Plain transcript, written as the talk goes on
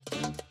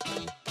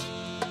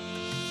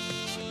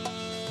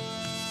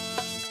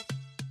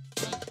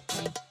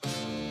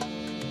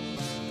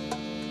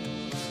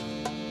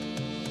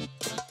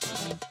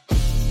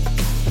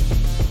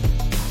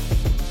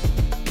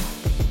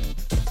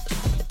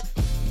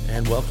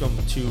and welcome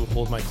to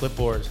Hold My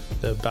Clipboard,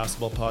 the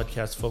basketball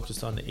podcast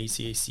focused on the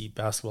ACAC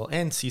basketball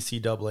and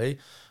CCAA.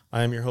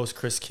 I am your host,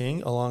 Chris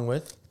King, along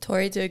with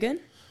Tori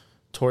Dugan.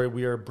 Tori.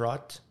 We are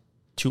brought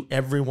to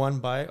everyone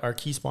by our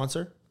key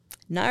sponsor,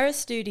 Naira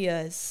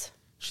Studios.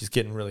 She's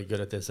getting really good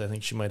at this. I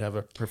think she might have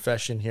a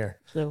profession here.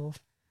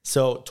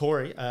 So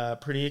Tori,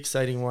 pretty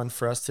exciting one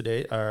for us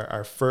today.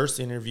 Our first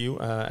interview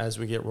as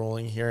we get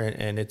rolling here,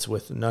 and it's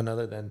with none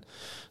other than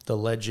the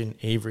legend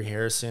Avery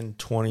Harrison,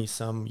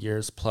 20-some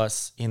years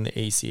plus in the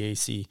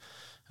ACAC.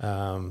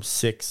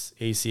 6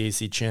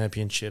 ACAC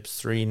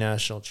championships, 3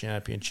 national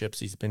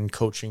championships. He's been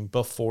coaching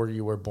before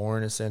you were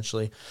born,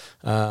 essentially.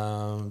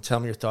 Tell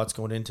me your thoughts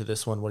going into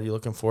this one. What are you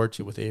looking forward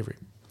to with Avery?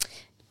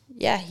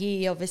 Yeah,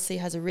 he obviously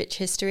has a rich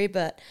history,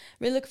 but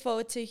we look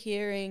forward to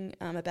hearing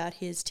about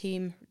his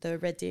team, the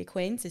Red Deer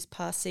Queens, this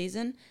past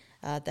season.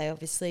 They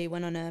obviously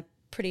went on a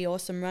pretty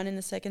awesome run in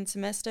the second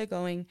semester,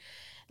 going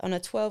on a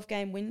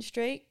 12-game win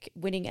streak,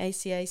 winning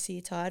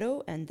ACAC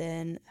title, and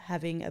then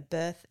having a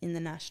berth in the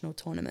national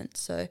tournament.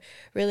 So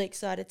really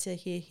excited to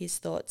hear his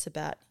thoughts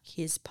about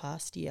his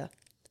past year.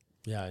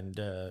 Yeah, and,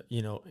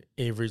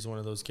 Avery's one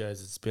of those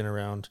guys that's been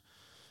around,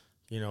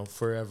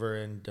 forever,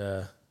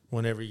 and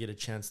whenever you get a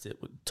chance to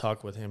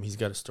talk with him, he's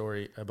got a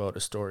story about a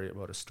story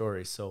about a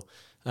story. So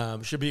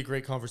should be a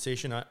great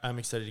conversation. I'm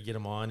excited to get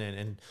him on.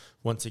 And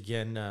once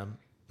again,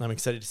 I'm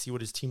excited to see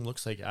what his team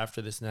looks like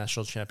after this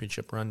national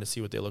championship run, to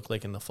see what they look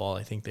like in the fall.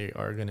 I think they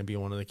are going to be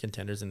one of the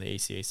contenders in the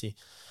ACAC.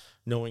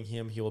 Knowing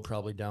him, he will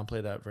probably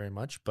downplay that very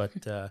much. But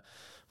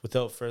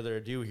without further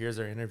ado, here's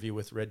our interview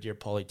with Red Deer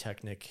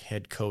Polytechnic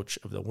head coach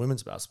of the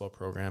women's basketball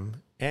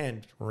program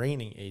and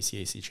reigning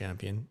ACAC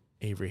champion,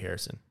 Avery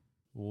Harrison.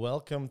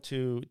 Welcome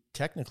to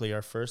technically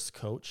our first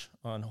coach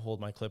on Hold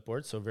My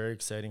Clipboard. So very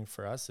exciting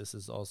for us. This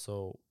is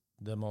also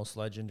the most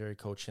legendary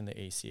coach in the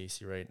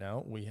ACAC right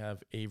now. We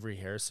have Avery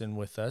Harrison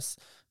with us,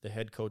 the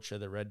head coach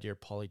of the Red Deer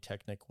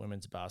Polytechnic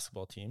women's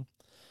basketball team.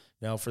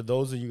 Now, for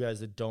those of you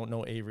guys that don't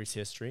know Avery's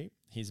history,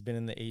 he's been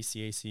in the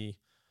ACAC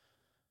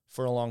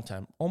for a long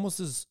time, almost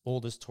as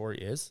old as Tori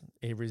is.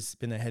 Avery's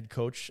been a head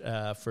coach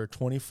for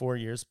 24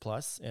 years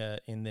plus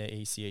in the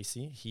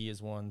ACAC. He has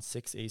won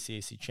 6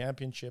 ACAC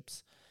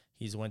championships.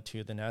 He's went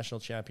to the national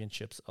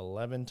championships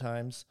 11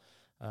 times.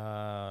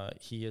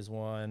 He has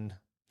won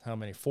how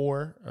many?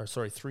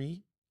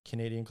 3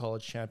 Canadian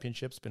college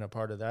championships, been a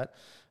part of that.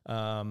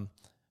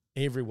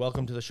 Avery,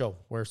 welcome to the show.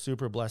 We're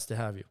super blessed to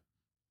have you.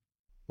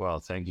 Well,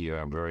 thank you.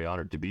 I'm very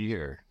honored to be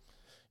here.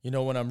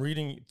 When I'm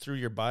reading through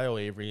your bio,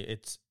 Avery,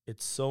 it's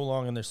so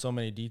long and there's so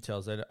many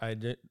details that I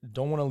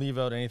don't want to leave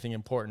out anything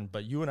important,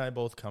 but you and I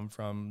both come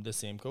from the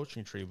same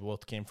coaching tree. We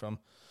both came from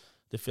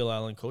the Phil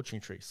Allen coaching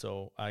tree.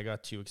 So I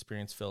got to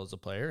experience Phil as a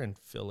player, and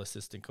Phil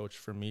assistant coach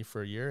for me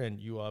for a year. And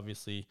you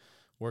obviously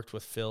worked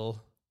with Phil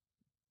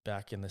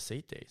back in the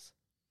SAIT days.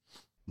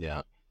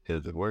 Yeah.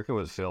 Working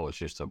with Phil was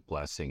just a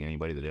blessing.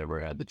 Anybody that ever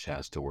had the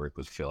chance to work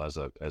with Phil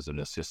as an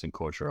assistant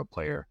coach or a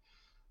player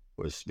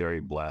was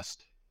very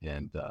blessed.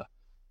 And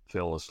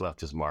Phil has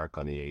left his mark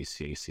on the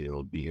ACAC.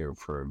 It'll be here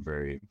for a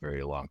very,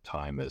 very long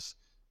time as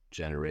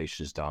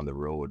generations down the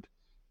road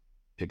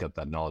pick up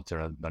that knowledge.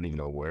 They're not even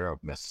aware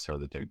of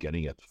necessarily that they're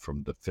getting it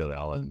from the Phil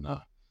Allen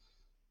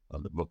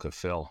of the book of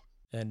Phil.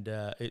 And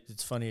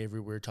it's funny,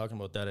 Avery, we were talking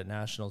about that at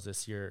Nationals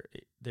this year.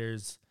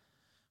 There's,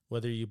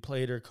 whether you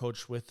played or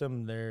coached with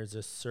them, there's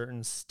a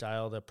certain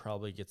style that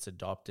probably gets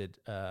adopted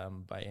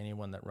by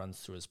anyone that runs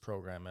through his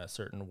program, a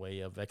certain way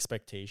of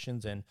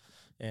expectations and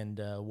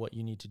what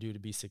you need to do to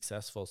be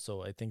successful.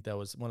 So I think that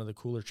was one of the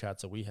cooler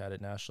chats that we had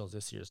at Nationals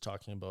this year, is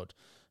talking about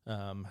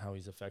how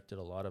he's affected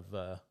a lot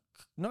of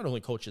not only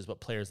coaches, but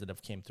players that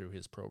have came through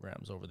his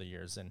programs over the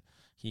years. And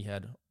he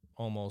had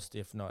almost,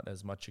 if not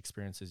as much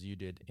experience as you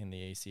did in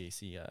the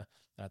ACAC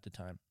at the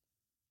time.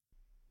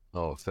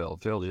 Oh, Phil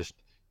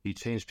he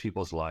changed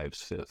people's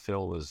lives.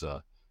 Phil was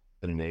an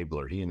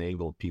enabler. He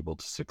enabled people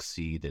to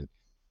succeed, and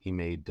he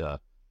made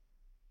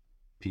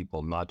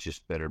people not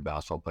just better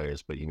basketball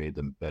players, but he made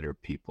them better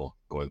people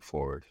going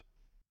forward.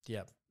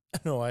 Yeah.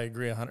 No, I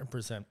agree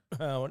 100%.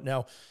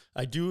 Now,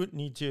 I do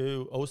need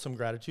to owe some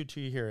gratitude to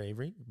you here,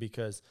 Avery,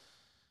 because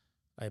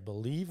I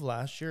believe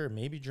last year,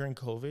 maybe during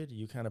COVID,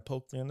 you kind of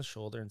poked me on the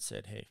shoulder and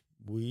said, hey,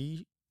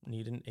 we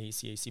need an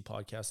ACAC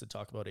podcast to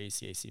talk about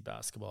ACAC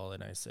basketball.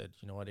 And I said,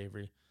 you know what,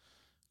 Avery,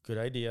 good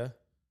idea.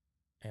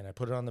 And I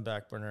put it on the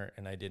back burner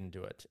and I didn't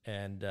do it.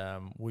 And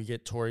we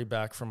get Tori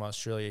back from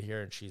Australia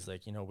here, and she's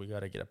like, we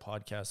got to get a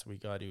podcast. We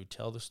got to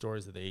tell the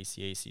stories of the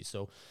ACAC.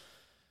 So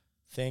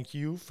thank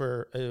you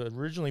for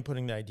originally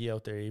putting the idea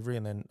out there, Avery,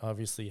 and then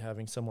obviously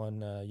having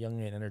someone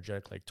young and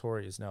energetic like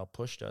Tori has now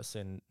pushed us,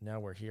 and now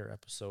we're here,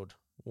 episode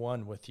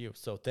 1 with you.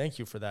 So thank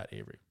you for that,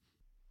 Avery.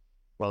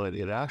 Well,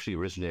 it actually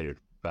originated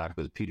back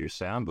with Peter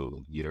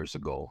Sambu years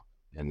ago,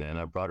 and then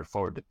I brought it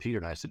forward to Peter,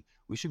 and I said,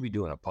 we should be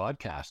doing a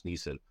podcast. And he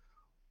said,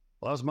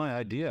 well, that was my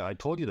idea. I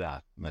told you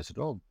that. And I said,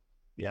 oh,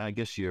 yeah, I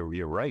guess you're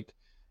right.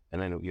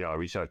 And then, I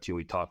reached out to you.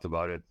 We talked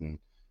about it, and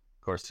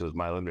of course, it was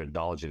my limited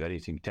knowledge of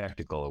anything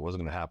technical. It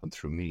wasn't going to happen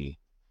through me.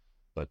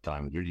 But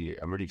I'm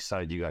really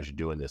excited you guys are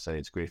doing this. I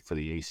think it's great for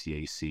the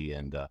ACAC,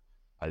 and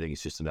I think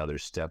it's just another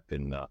step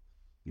in,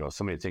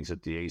 so many things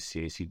that the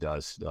ACAC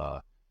does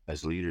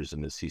as leaders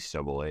in the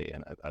CCAA,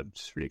 and I'm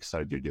just really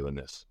excited you're doing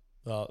this.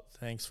 Well,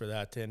 thanks for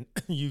that. And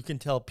you can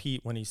tell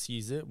Pete when he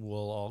sees it,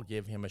 we'll all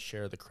give him a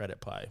share of the credit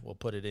pie. We'll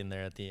put it in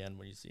there at the end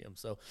when you see him.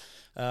 So,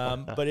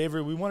 but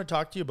Avery, we want to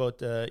talk to you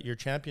about your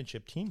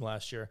championship team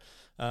last year.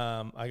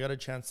 I got a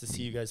chance to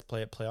see you guys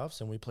play at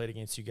playoffs, and we played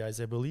against you guys,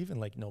 I believe,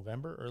 in like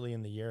November, early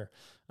in the year.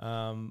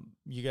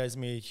 You guys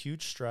made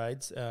huge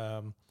strides.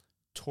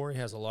 Tori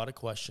has a lot of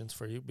questions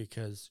for you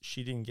because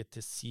she didn't get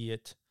to see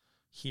it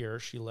here.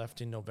 She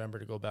left in November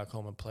to go back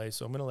home and play.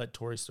 So I'm going to let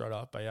Tori start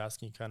off by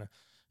asking you kind of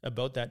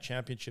about that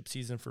championship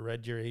season for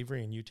Red Deer,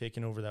 Avery, and you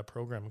taking over that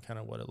program and kind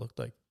of what it looked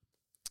like.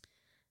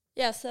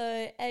 Yeah,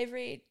 so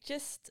Avery,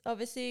 just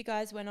obviously you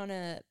guys went on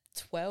a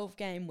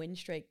 12-game win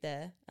streak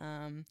there.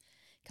 Kind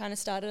of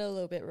started a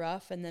little bit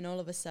rough, and then all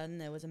of a sudden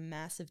there was a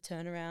massive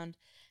turnaround.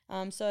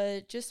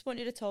 So just want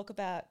you to talk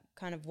about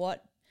kind of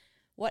what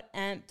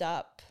amped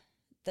up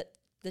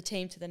the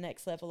team to the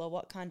next level, or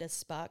what kind of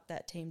sparked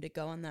that team to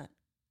go on that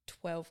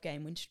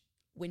 12-game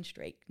win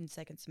streak in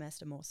second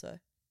semester more so.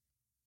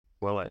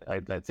 Well, I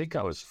think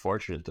I was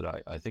fortunate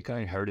that I think I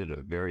inherited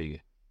a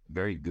very,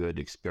 very good,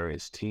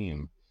 experienced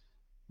team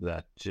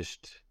that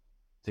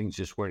things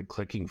just weren't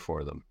clicking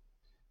for them.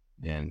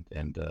 And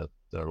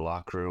their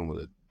locker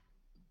room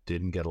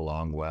didn't get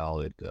along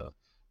well. There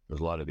was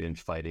a lot of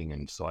infighting.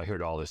 And so I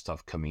heard all this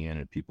stuff coming in,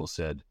 and people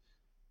said,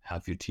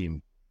 half your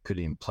team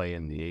couldn't even play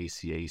in the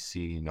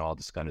ACAC and all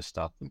this kind of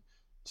stuff. And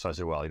so I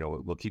said, well,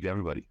 we'll keep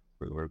everybody.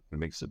 We're going to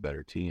make this a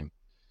better team.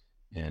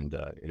 And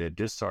it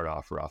did start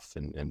off rough.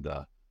 And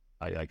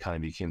I kind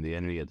of became the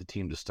enemy of the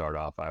team to start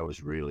off. I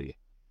was really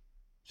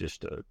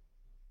just a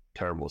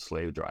terrible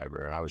slave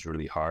driver, and I was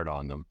really hard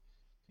on them.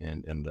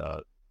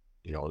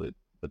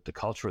 But the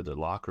culture of the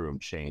locker room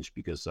changed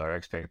because our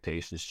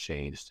expectations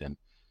changed, and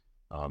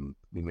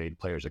we made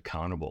players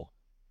accountable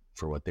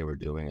for what they were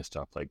doing and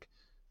stuff. Like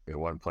at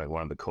one point,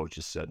 one of the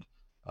coaches said,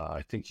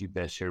 I think you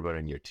benched everybody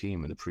on your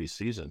team in the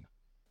preseason.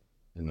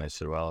 And I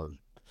said, well,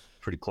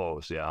 pretty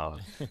close, yeah,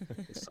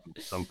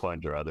 some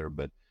point or other.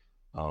 But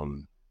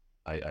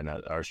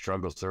our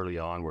struggles early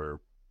on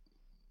were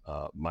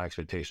my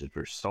expectations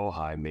were so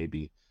high,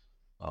 maybe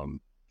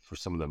for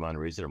some of them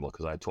unreasonable,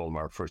 because I told them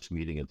our first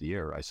meeting of the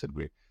year, I said,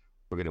 we're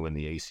going to win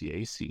the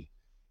ACAC.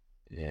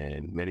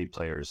 And many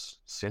players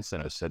since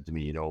then have said to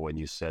me, when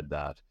you said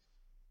that,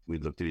 we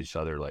looked at each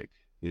other like,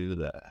 who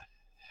the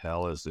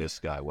hell is this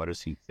guy? What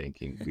is he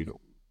thinking?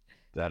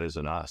 That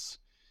isn't us.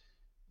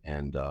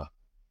 And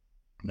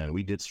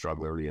we did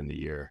struggle early in the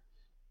year.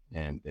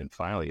 And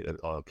finally, it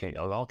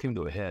all came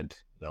to a head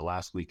the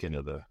last weekend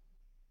of the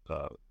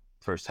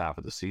first half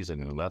of the season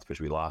in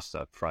Lethbridge. We lost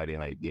that Friday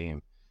night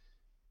game.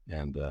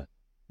 And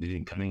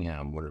Dean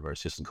Cunningham, one of our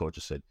assistant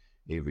coaches, said,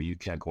 Avery, you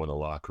can't go in the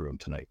locker room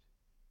tonight.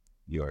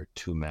 You are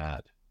too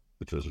mad,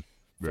 which was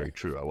very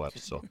true. I was.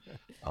 So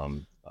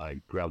I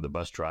grabbed the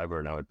bus driver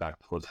and I went back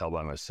to the hotel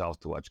by myself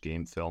to watch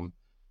game film.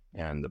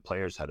 And the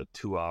players had a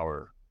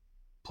 2-hour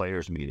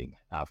players meeting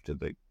after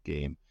the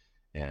game.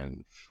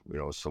 And,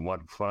 so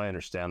what I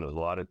understand, there was a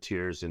lot of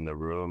tears in the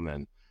room,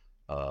 and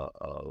a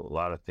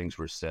lot of things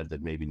were said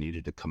that maybe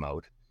needed to come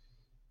out.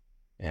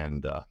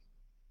 And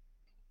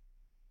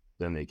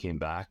then they came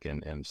back,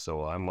 and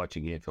so I'm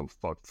watching game film.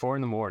 About 4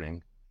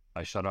 a.m,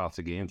 I shut off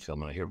the game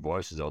film, and I hear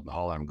voices out in the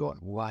hall, and I'm going,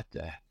 what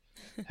the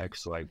heck?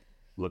 So I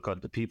look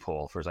out the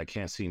peephole. First, I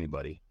can't see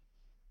anybody.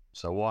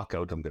 So I walk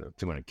out. I'm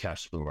gonna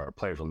catch some of our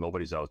players. Well,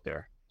 nobody's out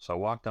there. So I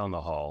walk down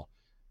the hall,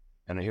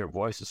 and I hear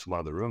voices from one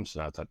of the rooms,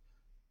 and I thought,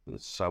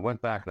 so I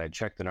went back and I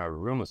checked in our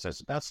room and said,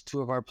 that's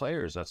 2 of our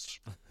players. That's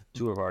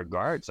 2 of our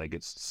guards. Like,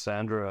 it's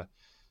Sandra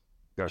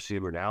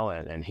Garcia Bernal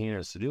and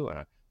Hina Sadu.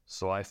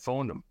 So I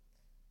phoned them.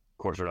 Of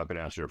course, they're not going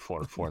to answer their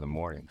phone at 4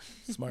 a.m.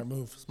 Smart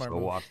move. So I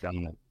walked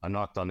down, I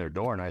knocked on their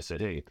door, and I said,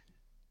 hey,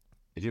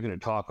 if you're going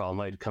to talk all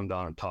night, come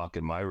down and talk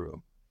in my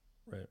room.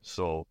 Right.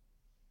 So,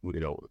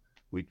 we're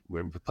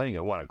playing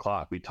at 1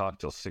 o'clock. We talked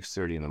till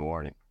 6:30 in the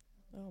morning.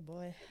 Oh,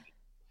 boy.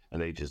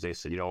 And they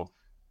said,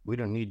 we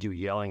don't need you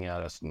yelling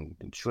at us and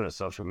shooting us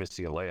up for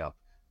missing a layup.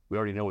 We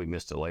already know we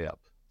missed a layup.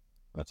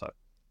 I thought,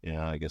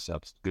 I guess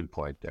that's a good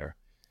point there.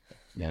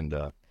 And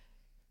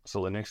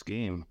so the next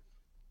game,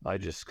 I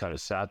just kind of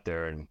sat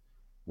there and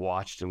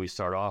watched, and we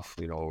start off,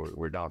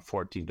 we're down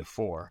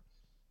 14-4,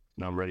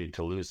 and I'm ready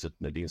to lose it.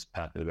 Nadine's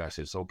patting me back,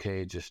 says, it's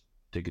okay, just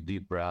take a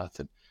deep breath.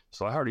 And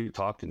so I hardly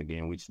talked in the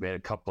game. We just made a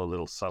couple of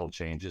little subtle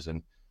changes,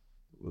 and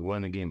we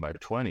won the game by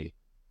 20.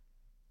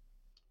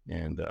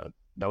 And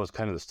that was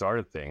kind of the start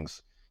of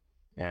things.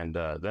 And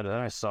then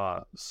I saw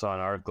an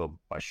article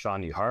by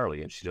Shawnee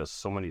Harley, and she does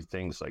so many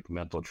things like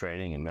mental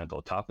training and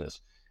mental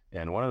toughness.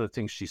 And one of the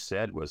things she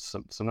said was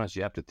sometimes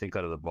you have to think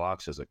out of the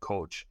box as a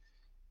coach,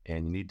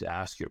 and you need to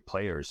ask your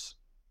players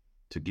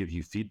to give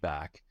you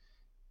feedback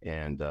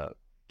and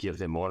give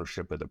them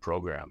ownership of the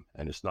program.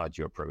 And it's not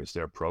your program, it's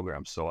their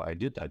program. So I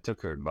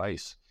took her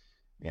advice.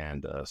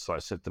 And so I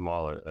sent them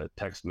all a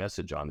text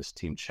message on this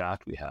team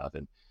chat we have.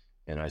 And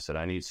And I said,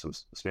 I need some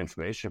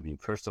information from you.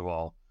 First of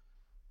all,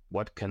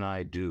 what can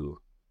I do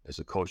as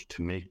a coach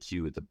to make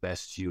you the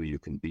best you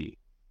can be?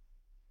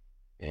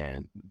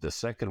 And the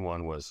second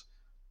one was,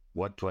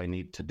 what do I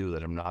need to do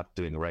that I'm not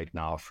doing right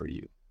now for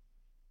you?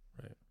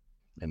 Right.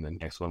 And the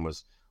next one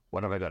was,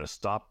 what have I got to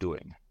stop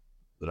doing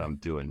that I'm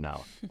doing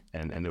now?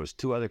 And there was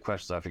two other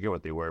questions. I forget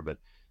what they were,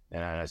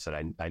 and I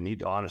said, I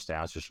need honest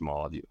answers from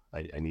all of you.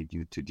 I need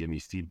you to give me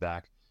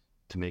feedback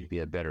to make me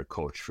a better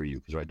coach for you,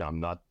 because right now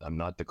I'm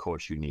not the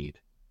coach you need.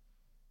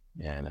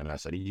 And I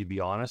said, I need you to be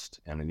honest,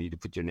 and I need to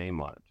put your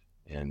name on it.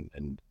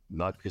 And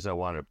not because I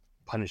want to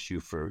punish you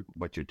for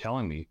what you're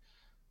telling me,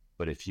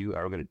 but if you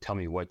are going to tell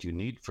me what you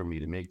need from me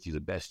to make you the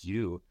best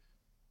you,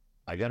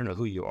 I got to know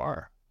who you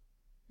are.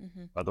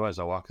 Mm-hmm. Otherwise,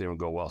 I'll walk there and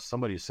go, well,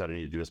 somebody said I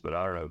need to do this, but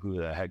I don't know who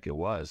the heck it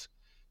was.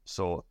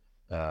 So,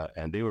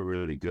 and they were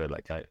really good.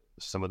 Like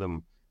some of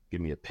them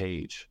give me a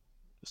page.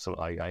 So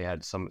I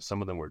had some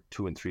of them were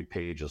 2 and 3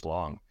 pages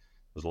long.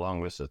 It was a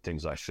long list of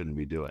things I shouldn't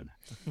be doing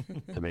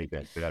to make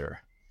that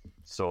better.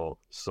 So,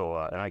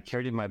 and I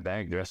carried it in my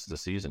bag the rest of the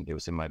season. It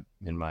was in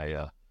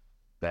my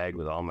bag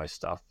with all my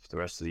stuff. The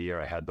rest of the year,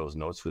 I had those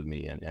notes with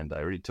me, and I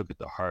really took it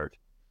to heart.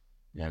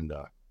 And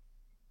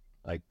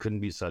I couldn't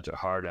be such a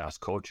hard-ass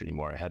coach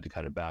anymore. I had to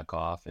kind of back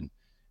off and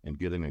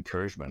give them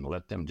encouragement and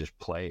let them just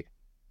play.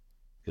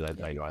 Because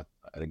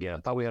I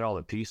thought we had all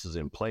the pieces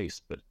in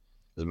place, but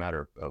it's a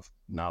matter of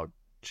now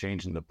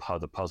changing how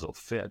the puzzle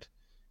fit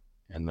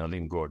and letting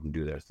them go out and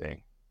do their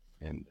thing.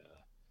 And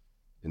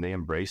they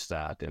embraced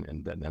that.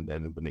 And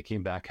then when they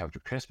came back after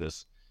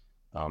Christmas,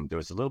 there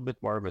was a little bit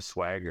more of a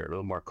swagger, a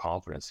little more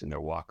confidence in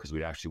their walk, because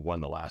we actually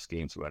won the last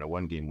game. So we had a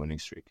 1-game winning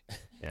streak.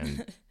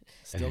 And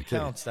still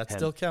counts. That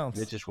still counts.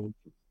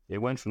 It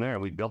went from there,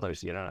 and we built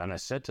it. And I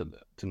said to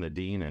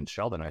Nadine and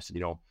Sheldon, I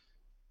said,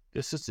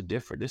 this is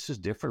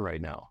different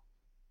right now.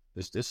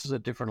 This is a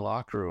different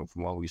locker room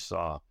from what we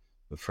saw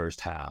the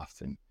first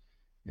half. And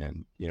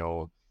then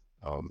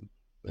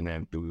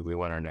we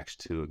won our next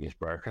 2 against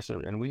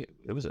Briarcrest, and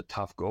it was a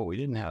tough go. We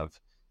didn't have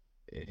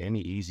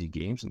any easy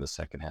games in the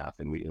second half,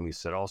 and we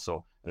said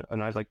also,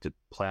 and I'd like to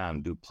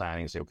do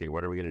planning and say, okay,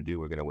 what are we going to do?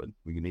 We're going to win.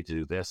 We need to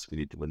do this. We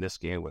need to win this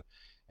game.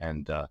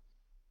 And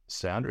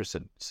Sandra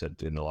said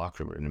in the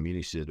locker room in the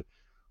meeting, she said,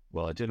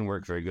 well, it didn't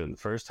work very good in the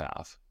first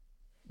half.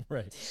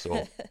 Right.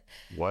 So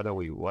why don't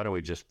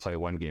we just play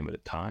 1 game at a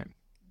time?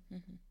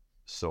 Mm-hmm.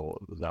 So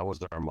that was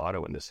our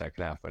motto in the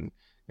second half.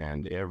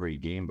 And every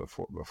game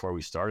before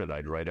we started,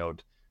 I'd write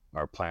out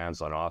our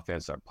plans on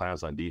offense, our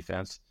plans on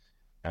defense.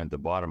 And at the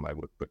bottom, I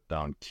would put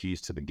down keys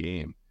to the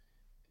game.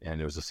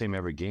 And it was the same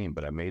every game,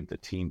 but I made the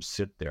team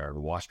sit there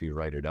and watch me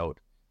write it out.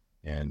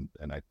 And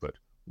I put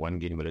 1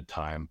 game at a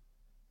time,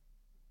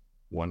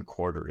 1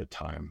 quarter at a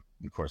time.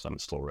 And of course, I'm a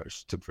slow writer,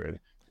 so it took for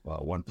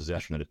 1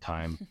 possession at a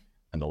time.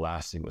 And the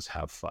last thing was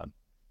have fun.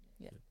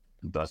 Yeah.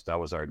 Thus, that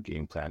was our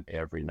game plan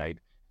every night.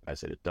 I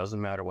said, it doesn't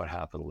matter what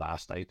happened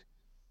last night.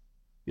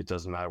 It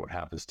doesn't matter what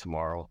happens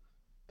tomorrow.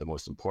 The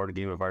most important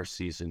game of our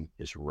season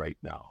is right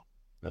now.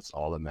 That's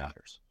all that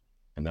matters.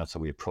 And that's how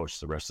we approached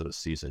the rest of the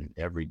season.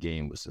 Every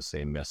game was the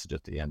same message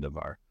at the end of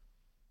our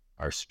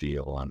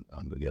spiel on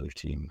the other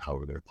team, how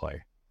we're going to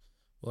play.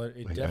 Well,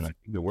 and I think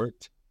it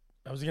worked.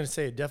 I was going to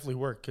say it definitely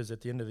worked, because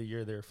at the end of the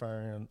year, they were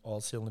firing on all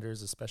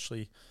cylinders,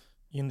 especially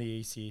in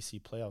the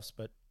ACAC playoffs.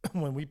 But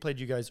when we played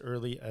you guys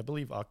early, I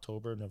believe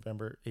October,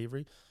 November,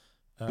 Avery,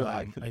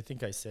 I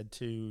think I said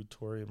to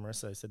Tori and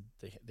Marissa, I said,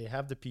 they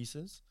have the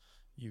pieces.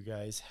 You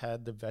guys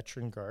had the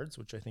veteran guards,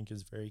 which I think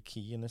is very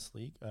key in this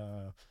league.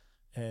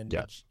 And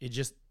it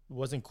just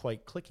wasn't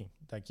quite clicking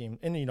that game.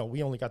 And,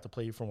 we only got to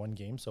play you for 1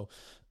 game. So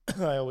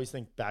I always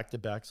think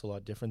back-to-back's a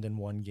lot different than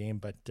 1 game.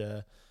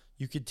 But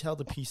you could tell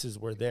the pieces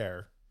were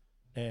there.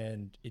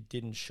 And it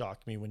didn't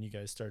shock me when you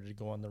guys started to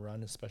go on the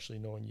run, especially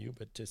knowing you,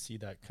 but to see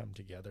that come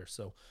together.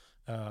 So,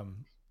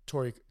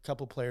 Tori, a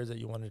couple players that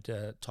you wanted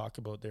to talk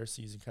about their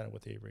season kind of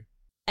with Avery.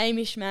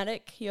 Amy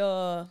Schmaddick,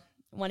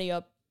 one of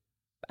your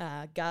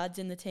guards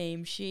in the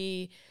team.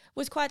 She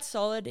was quite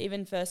solid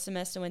even first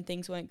semester when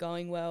things weren't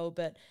going well,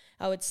 but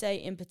I would say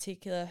in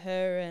particular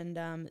her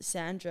and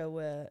Sandra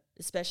were,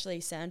 especially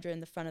Sandra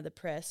in the front of the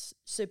press,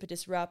 super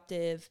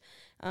disruptive.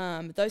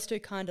 Those 2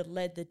 kind of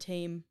led the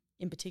team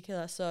in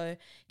particular. So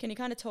can you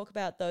kind of talk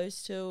about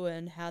those 2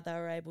 and how they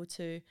were able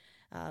to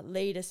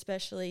lead,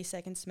 especially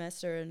second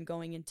semester and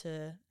going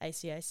into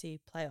ACAC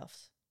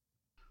playoffs?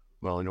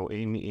 Well,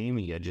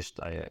 Amy,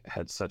 I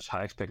had such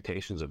high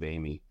expectations of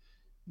Amy,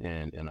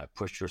 and I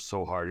pushed her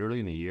so hard. Early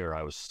in the year,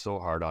 I was so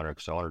hard on her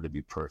because I wanted her to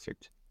be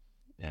perfect.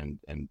 And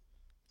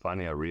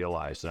finally I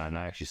realized, and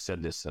I actually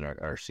said this in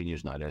our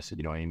seniors night, I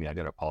said, Amy, I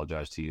got to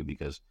apologize to you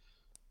because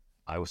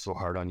I was so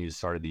hard on you at the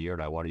start of the year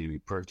and I wanted you to be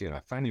perfect. And I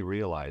finally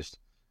realized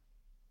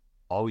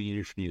all you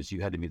needed from you is you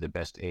had to be the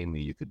best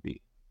Amy you could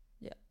be.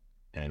 Yeah.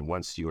 And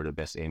once you were the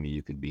best Amy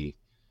you could be,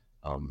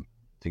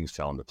 things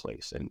fell into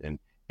place. And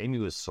Amy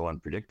was so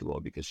unpredictable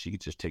because she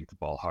could just take the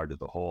ball hard to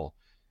the hole.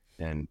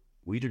 And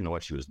we didn't know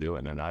what she was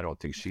doing. And I don't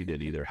think she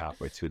did either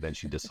halfway through. Then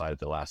she decided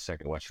the last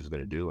second what she was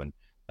going to do. And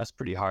that's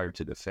pretty hard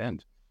to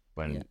defend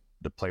when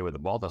the player with the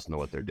ball doesn't know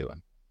what they're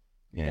doing.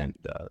 And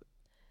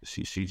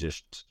she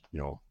just,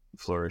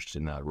 flourished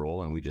in that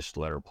role, and we just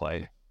let her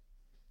play.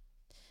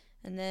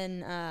 And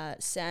then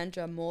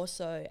Sandra, more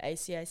so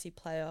ACAC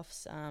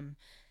playoffs,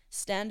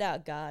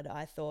 standout guard,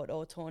 I thought,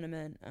 all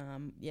tournament.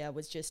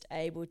 Was just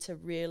able to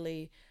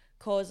really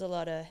cause a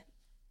lot of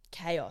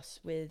chaos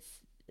with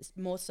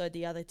more so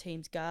the other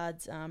team's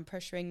guards,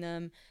 pressuring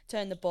them,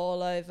 turn the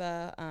ball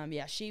over.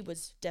 She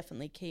was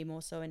definitely key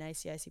more so in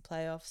ACAC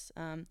playoffs.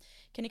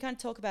 Can you kind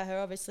of talk about her?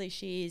 Obviously,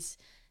 she's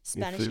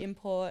Spanish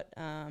import.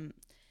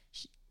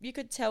 You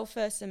could tell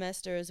first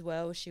semester as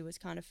well, she was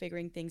kind of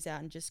figuring things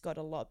out and just got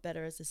a lot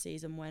better as the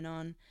season went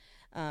on.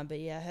 Her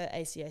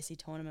ACAC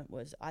tournament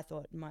was, I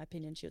thought, in my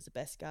opinion, she was the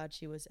best guard.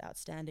 She was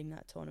outstanding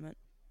that tournament.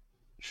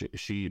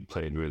 She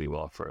played really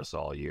well for us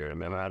all year. As a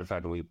matter of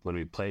fact, when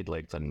we played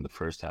Lakeland in the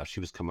first half,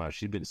 she was coming out.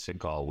 She'd been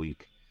sick all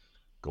week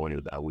going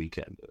into that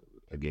weekend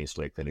against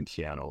Lakeland and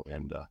Keanu,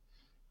 and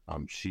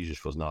she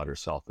just was not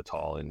herself at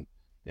all.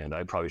 And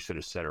I probably should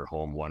have sent her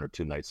home 1 or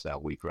 2 nights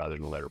that week rather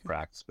than let her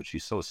practice. But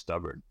she's so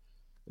stubborn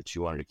that she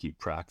wanted to keep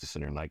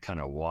practicing her, and I kind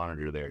of wanted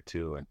her there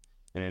too. And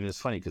it's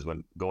funny because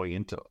when going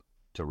into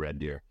Red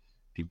Deer,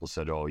 people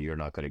said, "Oh, you're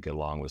not going to get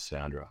along with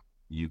Sandra.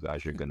 You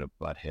guys are going to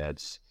butt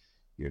heads.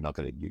 You're not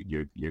going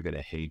to. You're going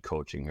to hate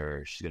coaching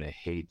her. She's going to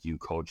hate you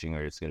coaching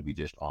her. It's going to be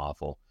just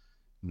awful."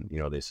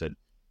 They said,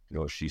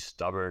 she's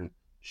stubborn.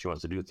 She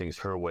wants to do things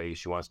her way.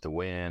 She wants to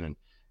win. And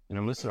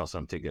I'm listening to also,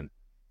 I'm thinking,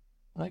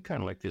 I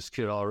kind of like this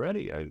kid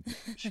already.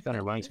 She kind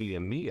of reminds me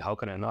of me. How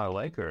can I not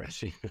like her?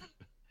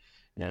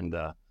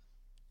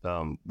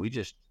 We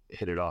just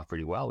hit it off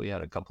pretty well. We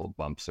had a couple of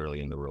bumps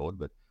early in the road,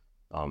 but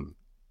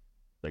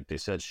like they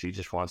said, she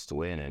just wants to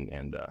win,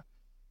 and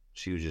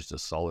she was just a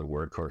solid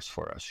workhorse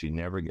for us. She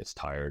never gets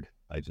tired.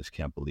 I just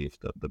can't believe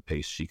the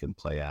pace she can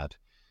play at.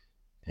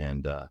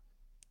 And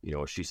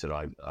she said,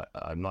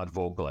 I'm not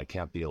vocal. I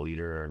can't be a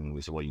leader. And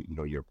we said, well,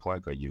 you're a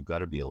point guard. You've got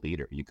to be a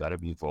leader. You got to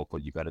be vocal.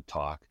 You got to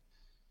talk.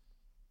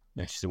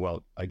 And she said,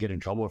 well, I get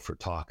in trouble for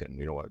talking.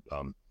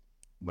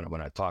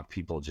 When I talk,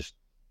 people just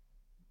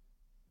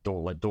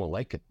don't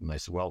like it. And I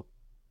said, well,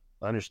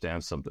 I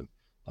understand something.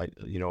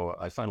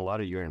 I find a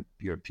lot of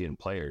European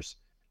players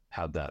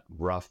have that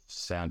rough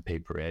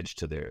sandpaper edge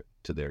to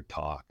their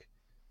talk,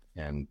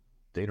 and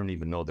they don't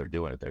even know they're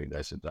doing it.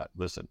 I said,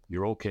 listen,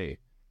 you're okay.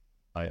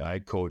 I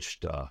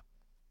coached a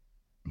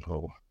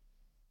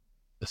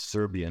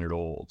Serbian at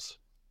Olds,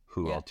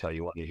 who I'll tell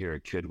you, when you hear a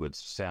kid with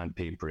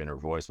sandpaper in her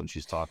voice when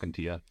she's talking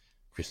to you,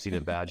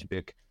 Christina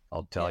Bajbic,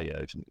 I'll tell you,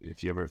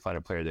 if you ever find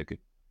a player that could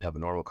have a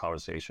normal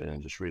conversation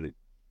and just really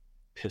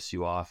piss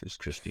you off, it's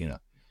Christina.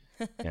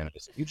 And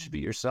you should be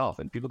yourself,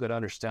 and people got to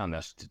understand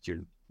that's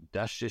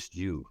just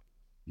you.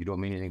 You don't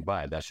mean anything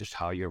by it. That's just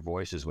how your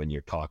voice is when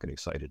you're talking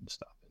excited and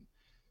stuff.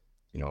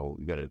 And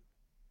you got to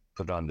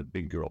put on the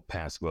big girl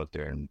pants, go out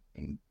there and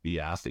be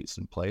athletes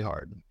and play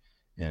hard.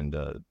 And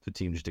the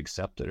team just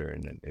accepted her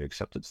and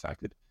accepted the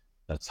fact that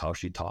that's how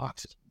she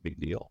talks. It's a big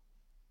deal.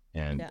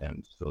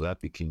 And so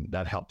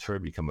that helped her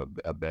become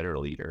a better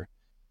leader.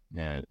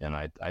 And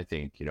I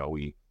think,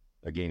 we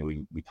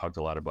talked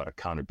a lot about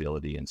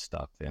accountability and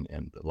stuff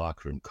and the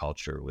locker room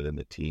culture within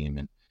the team.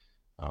 And,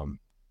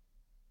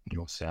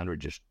 Sandra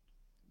just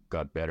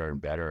got better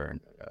and better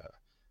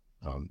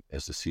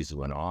as the season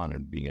went on,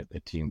 and being a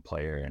team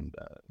player and,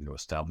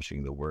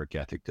 establishing the work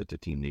ethic that the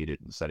team needed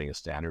and setting a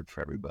standard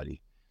for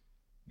everybody.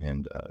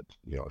 And,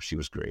 she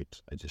was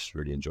great. I just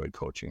really enjoyed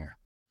coaching her.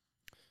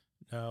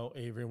 Now,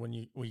 Avery, when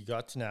you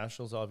got to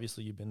Nationals,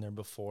 obviously you've been there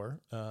before,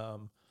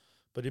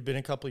 but it'd been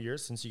a couple of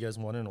years since you guys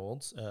won in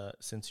Olds,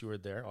 since you were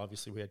there.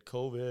 Obviously, we had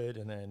COVID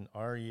and then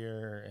our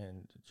year,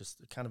 and just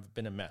kind of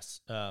been a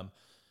mess.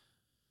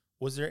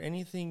 Was there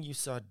anything you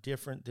saw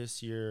different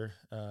this year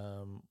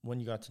when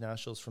you got to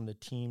Nationals from the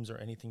teams, or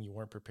anything you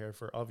weren't prepared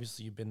for?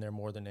 Obviously, you've been there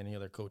more than any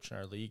other coach in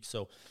our league,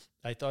 so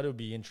I thought it would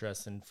be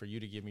interesting for you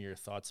to give me your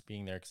thoughts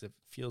being there, because it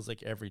feels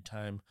like every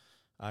time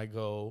I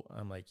go,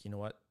 I'm like, you know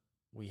what?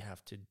 We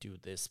have to do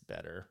this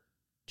better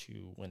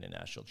to win a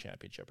national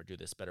championship, or do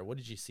this better. What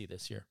did you see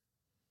this year?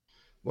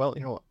 Well,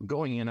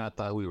 going in, I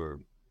thought we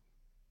were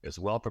as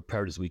well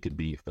prepared as we could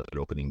be for that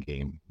opening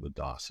game with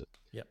Dawson.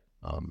 Yep.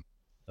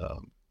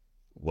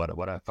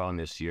 What I found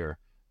this year,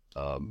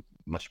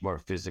 much more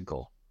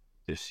physical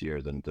this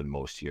year than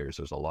most years.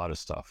 There's a lot of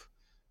stuff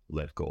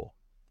let go.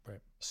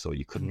 Right. So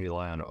you couldn't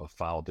rely on a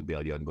foul to be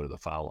able to go to the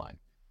foul line.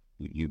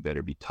 You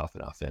better be tough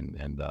enough.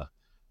 And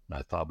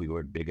I thought we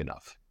weren't big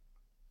enough.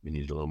 We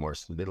needed a little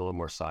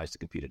more size to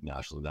compete at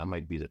nationals. That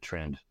might be the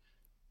trend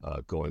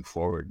going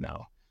forward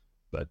now.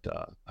 But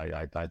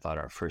I thought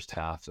our first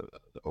half, the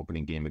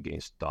opening game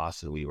against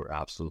Dawson, we were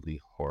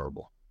absolutely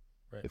horrible.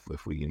 Right.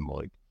 If we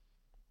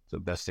the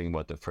best thing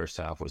about the first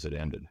half was it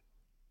ended,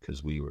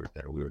 because we were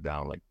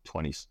down like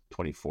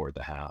 24 at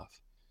the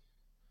half,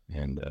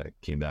 and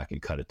came back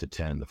and cut it to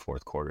 10 in the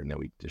fourth quarter, and then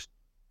we just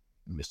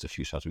missed a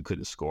few shots. We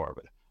couldn't score,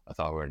 but I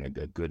thought we were in a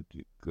good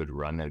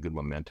run, had good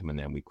momentum, and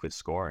then we quit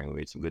scoring. We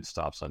made some good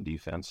stops on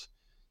defense.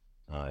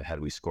 Had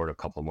we scored a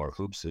couple more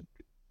hoops,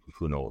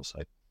 who knows?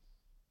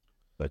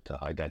 But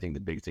I think the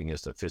big thing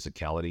is the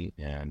physicality,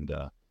 and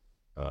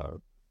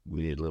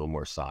we need a little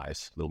more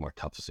size, a little more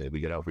tough to say.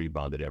 We get out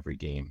rebounded every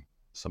game.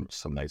 Some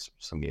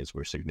games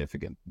were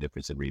significant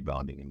difference in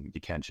rebounding, and you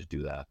can't just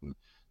do that. And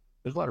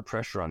there's a lot of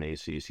pressure on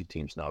ACAC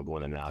teams now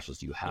going to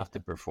nationals. You have to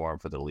perform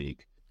for the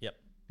league. Yep.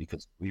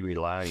 Because we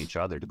rely on each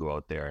other to go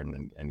out there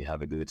and you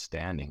have a good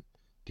standing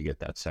to get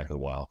that second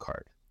wild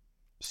card.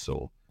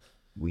 So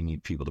we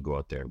need people to go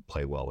out there and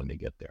play well when they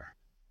get there.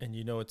 And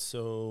it's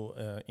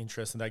so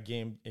interesting. That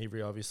game,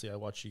 Avery, obviously I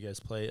watched you guys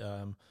play,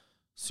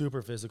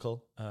 super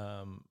physical.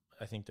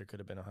 I think there could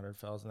have been 100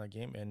 fouls in that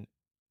game. And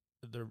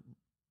the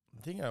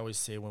thing I always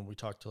say when we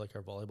talk to like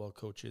our volleyball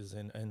coaches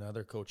and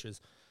other coaches,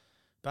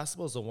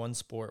 basketball is the one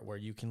sport where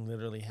you can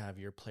literally have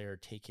your player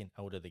taken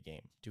out of the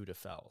game due to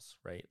fouls,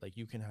 right? Like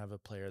you can have a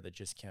player that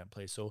just can't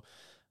play. So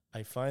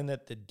I find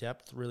that the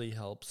depth really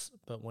helps,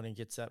 but when it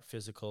gets that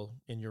physical,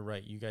 and you're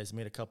right, you guys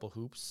made a couple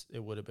hoops,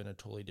 it would have been a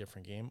totally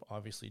different game.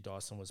 Obviously,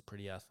 Dawson was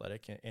pretty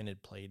athletic and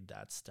it played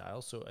that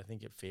style, so I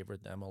think it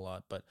favored them a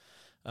lot. But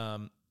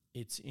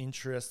it's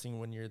interesting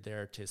when you're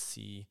there to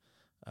see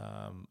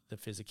the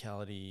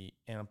physicality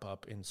amp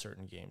up in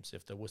certain games.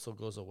 If the whistle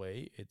goes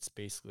away, it's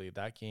basically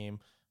that game.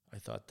 I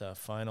thought the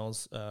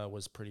finals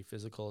was pretty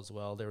physical as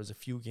well. There was a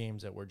few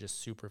games that were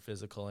just super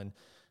physical, and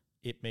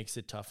it makes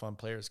it tough on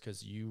players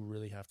because you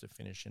really have to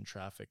finish in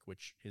traffic,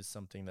 which is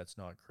something that's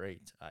not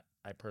great.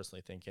 I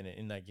personally think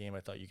in that game,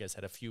 I thought you guys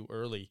had a few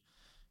early.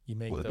 You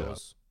make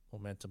those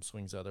momentum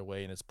swings the other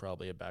way, and it's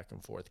probably a back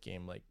and forth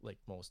game like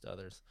most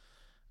others.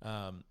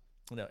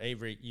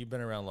 Avery, you've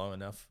been around long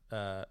enough.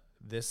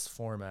 This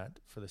format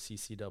for the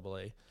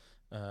CCAA,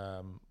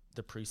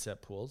 the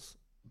preset pools,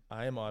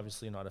 I am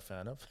obviously not a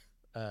fan of.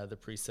 The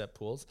preset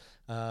pools.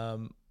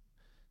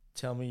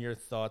 Tell me your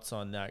thoughts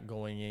on that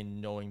going in,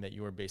 knowing that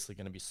you were basically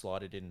going to be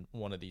slotted in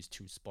one of these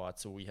two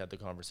spots. So we had the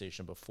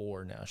conversation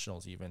before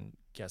nationals, even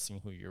guessing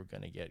who you're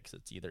going to get because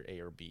it's either A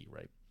or B,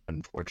 right?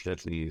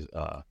 Unfortunately,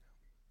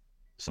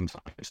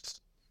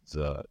 sometimes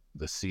the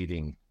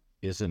seeding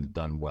isn't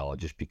done well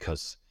just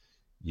because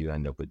you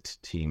end up with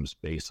teams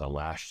based on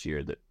last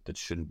year that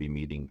shouldn't be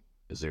meeting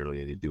as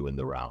early as they do in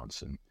the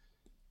rounds. And,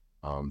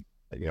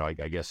 I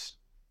guess,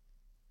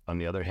 on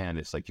the other hand,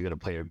 it's like you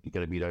got to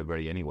beat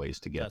everybody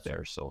anyways to get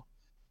there. So,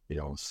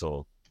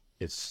 so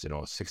it's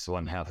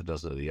 6-1, half a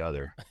dozen of the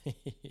other.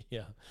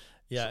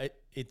 Yeah.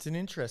 It's an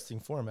interesting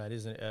format,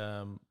 isn't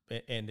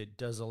it? And it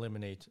does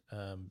eliminate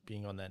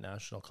being on that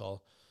national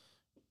call.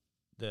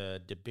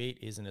 The debate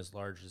isn't as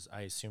large as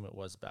I assume it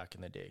was back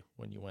in the day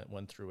when you went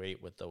 1 through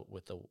 8 with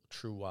the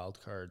true wild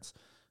cards,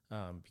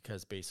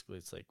 because basically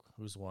it's like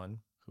who's 1,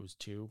 who's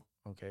 2,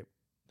 okay.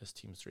 This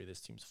team's 3,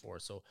 this team's 4.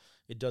 So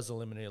it does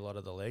eliminate a lot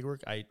of the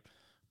legwork.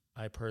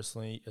 I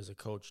personally, as a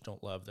coach,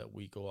 don't love that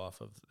we go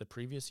off of the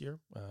previous year.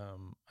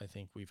 I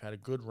think we've had a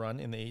good run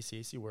in the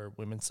ACAC where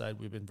women's side,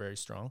 we've been very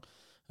strong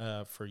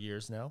for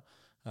years now.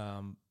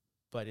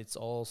 But it's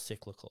all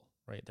cyclical,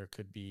 right? There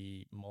could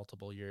be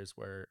multiple years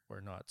where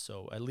we're not.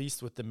 So at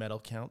least with the medal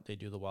count, they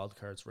do the wild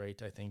cards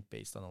right, I think,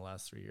 based on the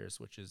last 3 years,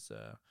 which is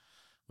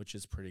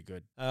pretty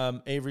good.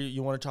 Avery,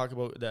 you want to talk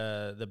about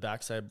the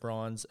backside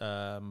bronze?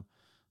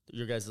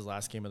 Your guys'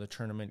 last game of the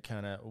tournament,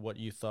 kind of what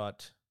you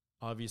thought,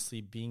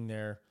 obviously being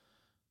there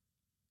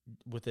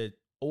with an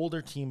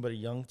older team but a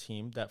young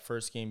team. That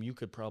first game, you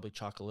could probably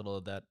chalk a little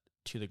of that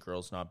to the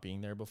girls not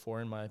being there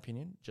before, in my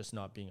opinion, just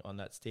not being on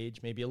that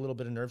stage. Maybe a little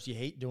bit of nerves. You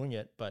hate doing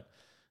it, but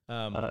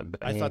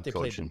I thought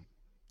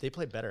they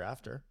played better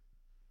after.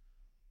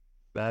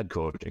 Bad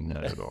coaching,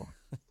 not at all.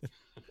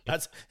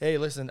 Hey,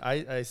 listen,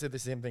 I said the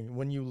same thing.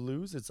 When you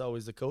lose, it's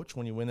always the coach.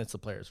 When you win, it's the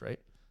players, right?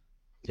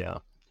 Yeah.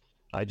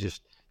 I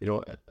just,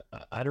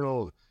 I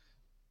don't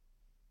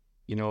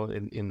know,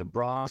 in the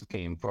bronze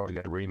game, probably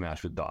got a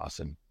rematch with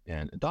Dawson,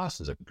 and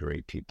Dawson's a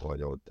great people.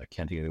 I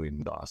can't think of anyone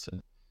in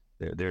Dawson.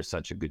 They're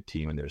such a good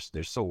team, and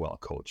they're so well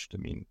coached. I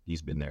mean,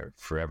 he's been there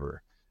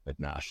forever at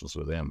nationals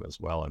with them as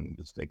well, and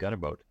they got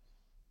about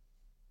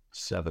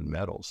 7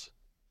 medals.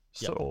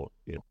 Yep. So,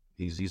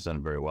 he's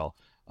done very well.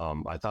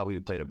 I thought we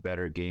played a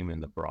better game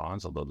in the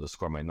bronze, although the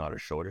score might not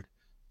have showed it,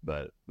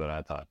 but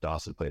I thought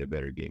Dawson played a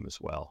better game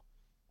as well.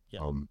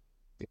 Yeah.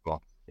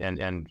 Well,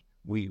 and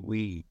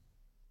we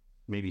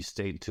maybe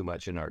stayed too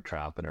much in our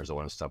trap and our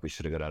zone and stuff. We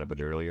should have got out of it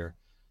earlier.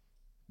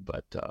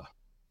 But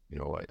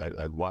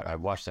I've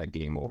watched that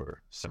game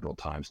over several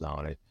times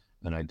now,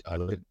 and I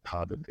look at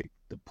how the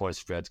point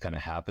spreads kind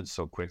of happened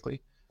so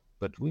quickly.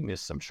 But we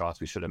missed some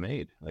shots we should have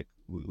made. Like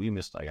we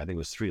missed, I think it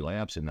was 3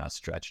 layups in that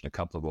stretch and a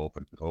couple of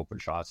open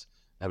shots.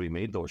 Had we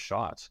made those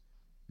shots,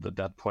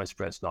 that point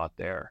spread's not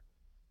there,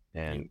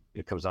 and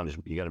it comes down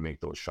to you got to make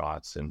those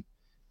shots. And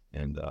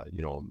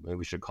maybe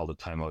we should call the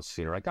timeout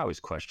sooner. Like I always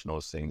question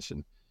those things,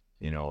 and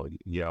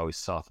you always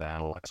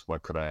self-analyze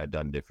what could I have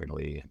done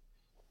differently,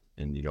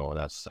 and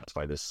that's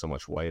why there's so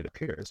much white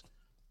appears.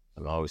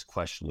 I'm always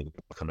questioning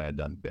what could I have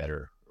done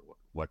better, or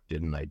what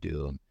didn't I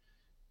do,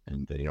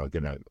 and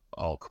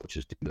all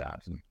coaches do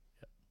that. And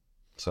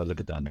so I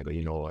look at that and I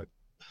go, what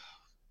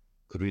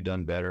could we have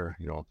done better?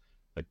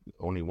 like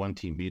only one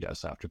team beat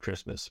us after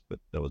Christmas, but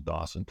that was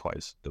Dawson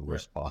twice, the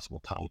worst possible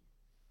time,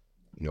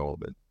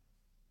 but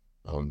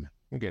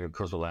again, of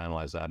course, we'll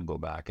analyze that and go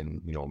back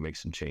and, make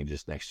some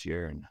changes next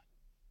year and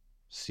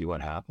see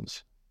what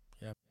happens.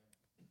 Yeah.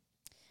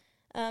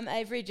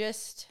 Avery,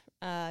 just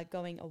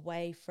going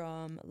away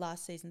from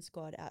last season's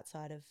squad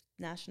outside of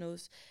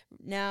nationals,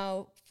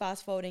 now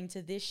fast forwarding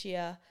to this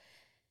year,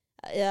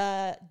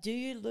 do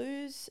you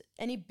lose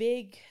any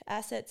big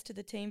assets to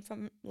the team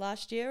from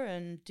last year,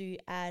 and do you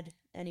add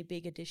any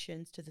big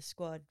additions to the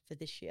squad for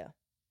this year?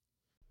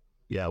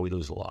 Yeah, we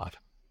lose a lot.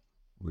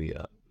 We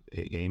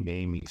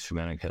Amy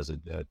Shumanek has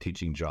a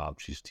teaching job.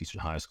 She's teaching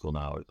high school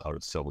now out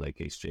at Silver Lake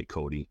H.J.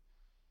 Cody.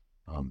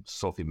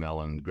 Sophie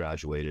Mellon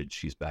graduated.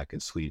 She's back in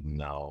Sweden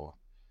now.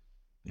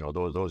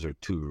 Those are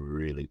two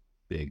really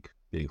big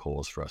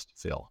holes for us to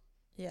fill.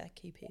 Yeah,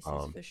 key pieces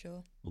for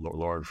sure.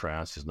 Lauren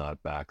France is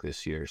not back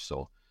this year,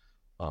 so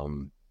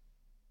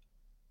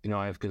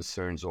I have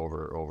concerns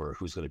over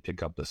who's going to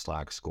pick up the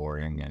slack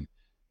scoring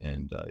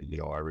and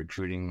our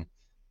recruiting,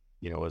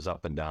 is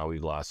up and down.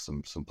 We've lost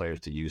some players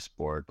to youth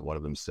sport. One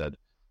of them said,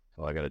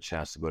 "Oh, I got a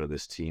chance to go to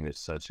this team.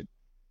 It's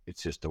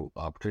just an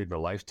opportunity of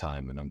a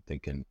lifetime." And I'm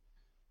thinking,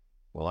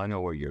 well, I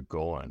know where you're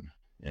going.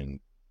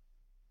 And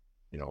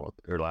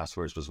her last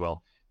words was,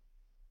 "Well,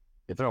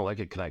 if I don't like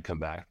it, can I come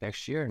back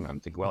next year?" And I'm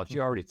thinking, well, if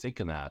you're already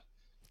thinking that,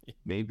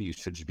 maybe you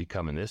should just be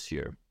coming this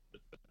year.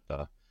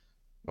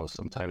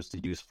 Sometimes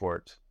the youth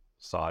sport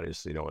side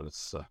is,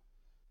 it's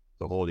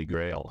the holy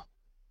grail,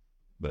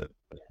 but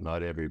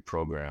not every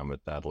program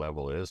at that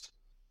level is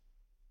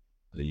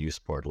the youth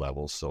sport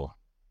level. So,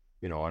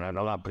 and I'm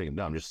not putting it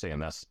down. I'm just saying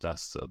that's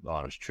the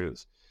honest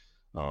truth.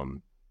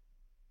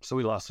 So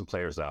we lost some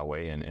players that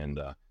way, and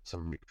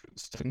some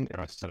recruits.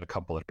 I said a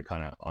couple that are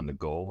kind of on the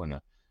go, and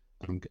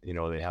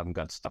they haven't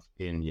got stuff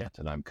in yet,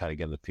 and I'm kind of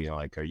getting the feeling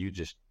like, are you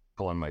just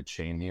pulling my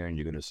chain here, and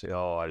you're going to say,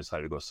 "Oh, I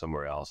decided to go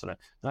somewhere else"? And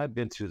I've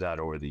been through that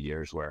over the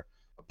years, where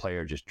a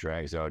player just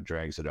drags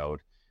it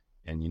out,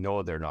 and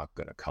they're not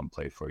going to come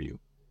play for you.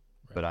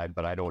 Right.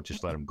 But I don't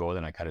just let them go.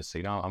 Then I kind of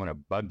say, "No, I'm going to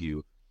bug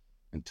you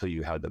until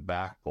you have the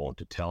backbone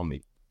to tell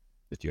me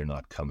that you're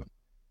not coming,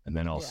 and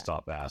then I'll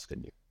stop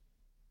asking you."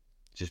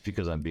 Just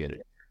because I'm being a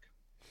jerk.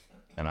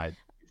 And I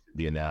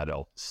be an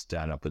adult,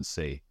 stand up and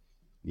say,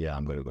 "Yeah,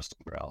 I'm going to go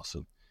somewhere else."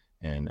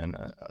 And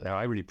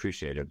I really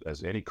appreciate it.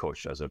 As any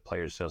coach, as a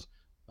player says,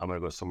 "I'm going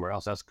to go somewhere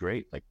else," that's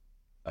great. Like,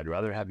 I'd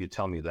rather have you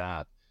tell me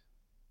that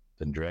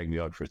than drag me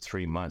out for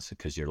 3 months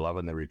because you're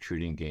loving the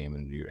recruiting game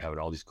and you're having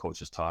all these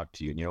coaches talk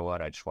to you. And you know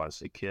what? I just want to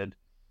say, "Kid,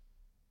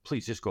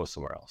 please just go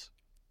somewhere else."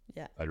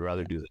 Yeah. I'd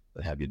rather do that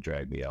than have you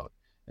drag me out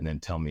and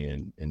then tell me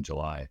in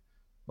July,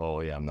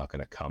 "Oh yeah, I'm not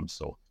going to come.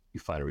 So you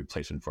find a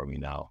replacement for me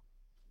now."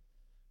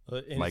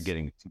 Am I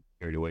getting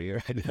carried away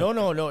here?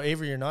 No,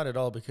 Avery, you're not at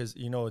all, because,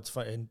 it's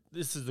fun. And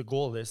this is the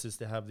goal of this, is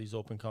to have these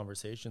open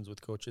conversations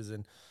with coaches.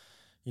 And,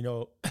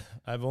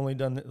 I've only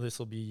done, this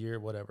will be year,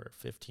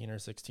 15 or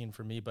 16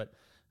 for me. But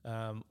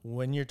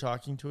when you're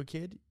talking to a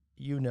kid,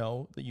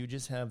 that you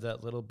just have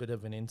that little bit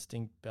of an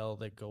instinct bell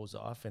that goes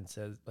off and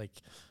says,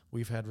 like,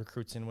 we've had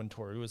recruits in when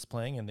Tori was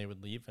playing and they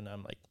would leave. And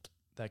I'm like,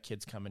 that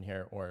kid's coming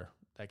here, or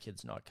that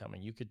kid's not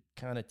coming. You could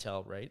kind of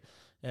tell, right?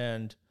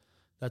 And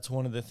that's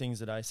one of the things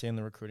that I say in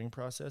the recruiting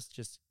process.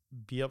 Just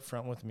be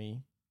upfront with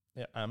me.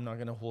 I'm not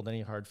going to hold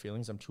any hard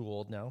feelings. I'm too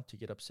old now to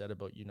get upset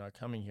about you not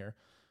coming here,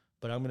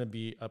 but I'm going to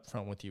be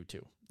upfront with you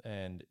too.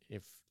 And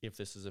if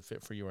this is a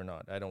fit for you or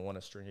not, I don't want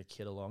to string a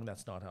kid along.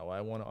 That's not how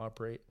I want to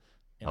operate.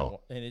 And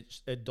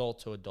it's adult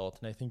to adult.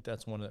 And I think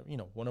that's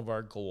one of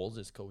our goals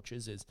as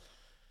coaches is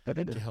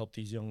to help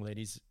these young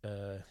ladies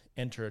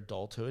enter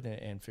adulthood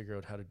and figure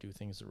out how to do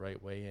things the right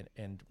way.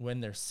 And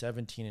when they're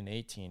 17 and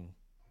 18,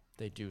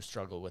 they do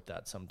struggle with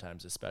that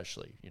sometimes,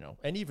 especially,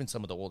 and even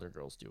some of the older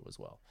girls do as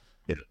well.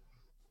 Yeah.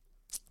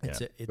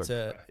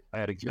 I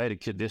had a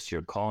kid this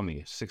year call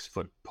me,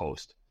 6-foot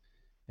post,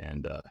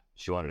 and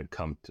she wanted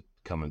to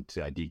come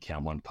into ID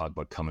camp, wanted to talk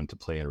about coming to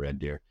play in Red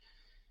Deer.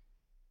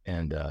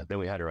 And then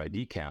we had her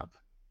ID camp,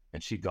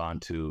 and she'd gone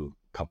to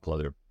a couple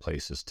other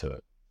places to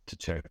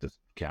check the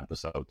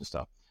campus out and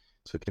stuff.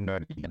 So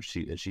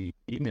she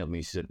emailed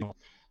me. She said, "No,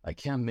 I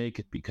can't make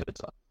it because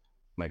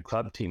my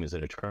club team is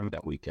at a tournament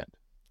that weekend."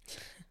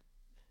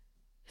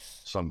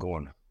 So I'm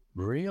going,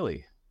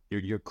 "Really?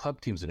 Your club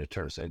team's in a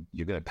tournament, and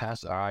you're going to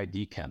pass our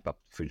ID camp up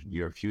for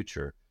your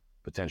future,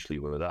 potentially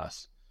with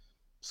us?"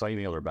 So I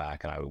emailed her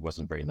back, and I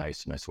wasn't very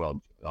nice. And I said,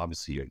 "Well,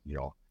 obviously,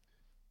 you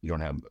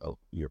don't have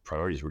your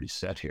priorities already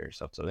set here."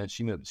 So then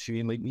she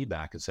emailed me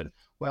back and said,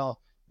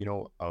 "Well,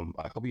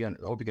 I hope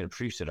you can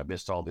appreciate I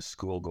missed all this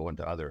school going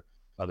to other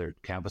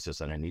campuses,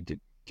 and I need to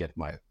get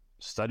my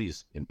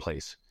studies in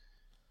place."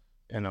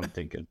 And I'm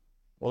thinking,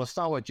 well, that's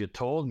not what you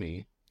told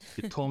me.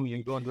 You told me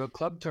you're going to a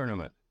club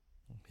tournament.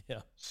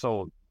 Yeah.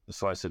 So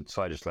I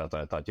just left.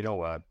 I thought, you know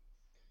what?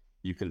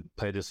 You can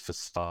play this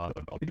facade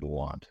all you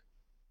want.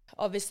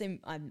 Obviously,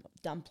 I'm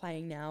done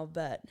playing now,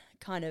 but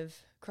kind of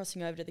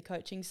crossing over to the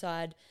coaching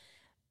side,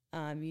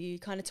 You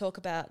kind of talk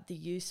about the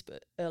youth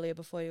earlier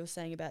before you were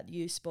saying about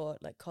youth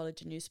sport, like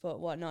college and youth sport,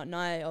 whatnot. And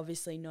I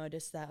obviously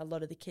noticed that a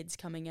lot of the kids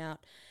coming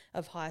out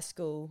of high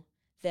school,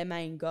 their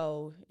main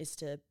goal is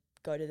to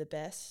go to the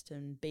best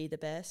and be the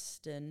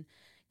best, and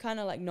kind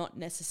of like not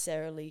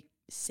necessarily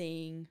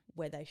seeing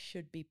where they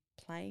should be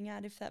playing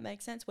at, if that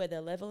makes sense, where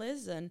their level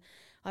is. And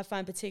I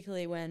find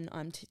particularly when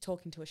I'm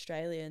talking to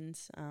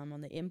Australians on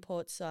the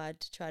import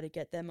side to try to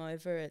get them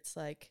over, it's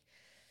like,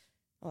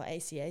 or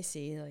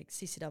ACAC, like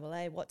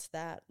CCAA, what's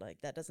that?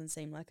 Like, that doesn't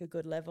seem like a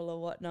good level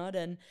or whatnot.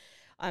 And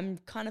I'm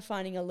kind of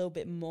finding a little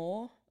bit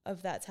more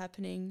of that's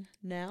happening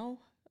now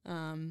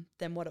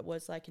than what it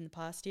was like in the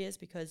past years.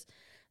 Because,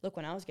 look,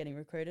 when I was getting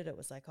recruited, it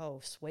was like,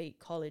 oh, sweet,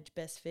 college,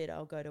 best fit,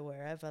 I'll go to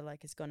wherever,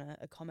 like it's going to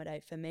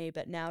accommodate for me.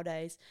 But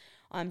nowadays,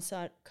 I'm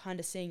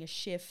kind of seeing a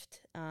shift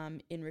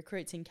in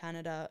recruits in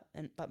Canada,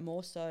 but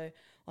more so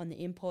on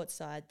the import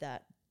side,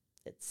 that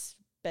it's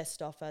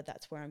best offer,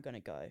 that's where I'm going to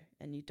go.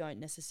 And you don't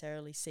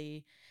necessarily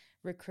see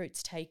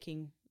recruits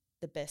taking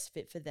the best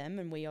fit for them.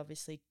 And we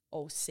obviously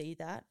all see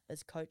that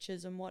as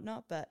coaches and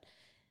whatnot. But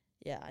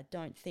yeah, I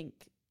don't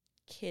think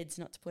kids,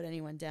 not to put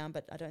anyone down,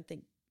 but I don't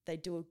think they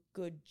do a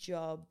good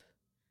job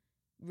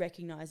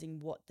recognizing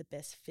what the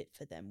best fit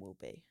for them will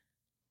be.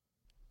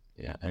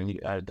 Yeah, and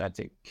I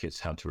think kids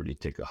have to really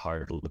take a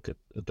hard look at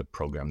the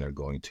program they're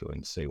going to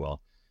and say,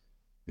 well,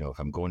 if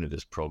I'm going to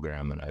this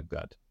program and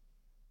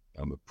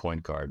I'm a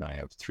point guard and I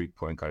have 3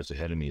 point guards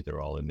ahead of me, they're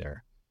all in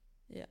there.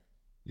 Yeah.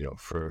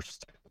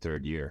 First,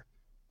 third year,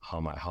 how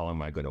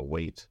am I going to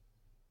wait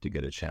to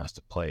get a chance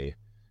to play?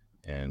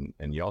 And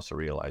you also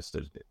realize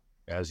that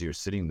as you're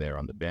sitting there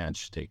on the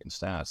bench taking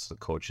stats, the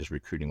coach is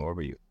recruiting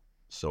over you.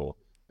 So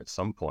at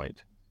some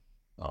point,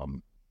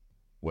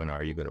 when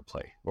are you going to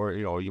play? Or,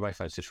 you might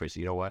find a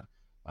situation,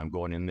 I'm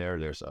going in there,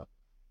 there's a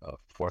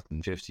 4th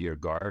and 5th year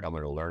guard. I'm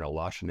going to learn a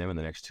lot from them in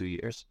the next 2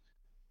 years.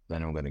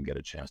 Then I'm going to get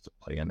a chance to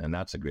play. And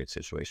that's a great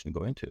situation to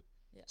go into.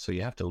 Yeah. So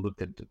you have to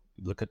look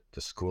at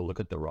the school, look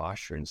at the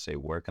roster and say,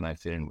 where can I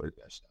fit in? Am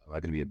I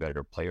going to be a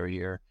better player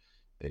here?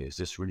 Is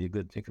this really a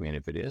good thing for me? And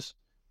if it is,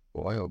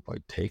 boy, oh boy,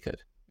 take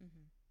it.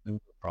 Mm-hmm. No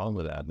problem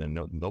with that. Then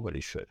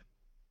nobody should.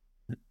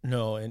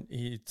 No, and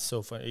it's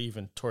so funny.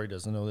 Even Tori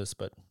doesn't know this,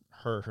 but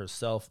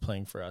herself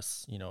playing for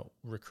us,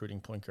 recruiting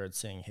point guards,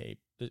 saying, hey,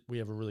 we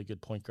have a really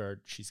good point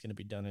guard. She's going to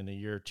be done in a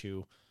year or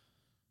two.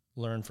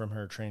 Learn from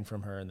her, train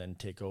from her, and then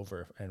take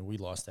over. And we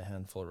lost a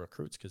handful of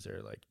recruits because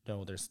they're like,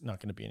 no, there's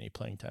not going to be any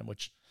playing time,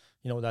 which,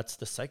 that's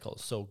the cycle.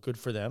 So good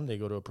for them. They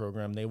go to a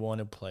program they want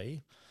to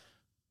play.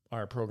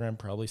 Our program,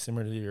 probably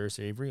similar to yours,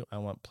 Avery. I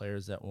want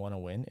players that want to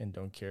win and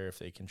don't care if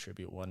they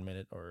contribute 1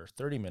 minute or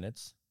 30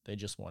 minutes. They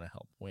just want to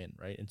help win,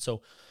 right? And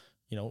so,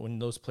 when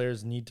those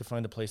players need to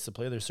find a place to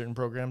play, there's certain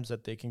programs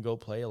that they can go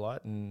play a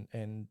lot,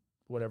 and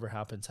whatever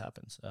happens.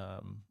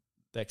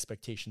 The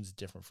expectation is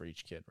different for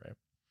each kid, right?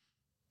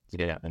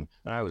 Yeah, and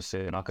I would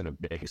say they're not going to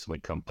beg somebody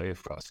to come play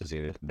for us because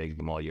they beg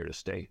them all year to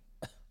stay.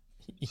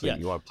 So yeah.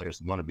 You want players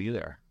to want to be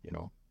there,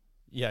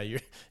 Yeah,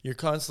 you're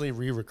constantly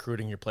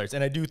re-recruiting your players.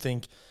 And I do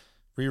think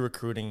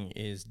re-recruiting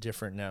is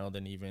different now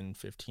than even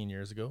 15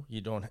 years ago.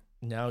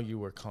 Now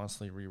you are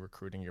constantly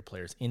re-recruiting your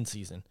players in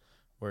season,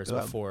 whereas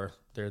before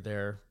they're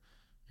there,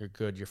 you're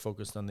good, you're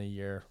focused on the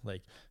year.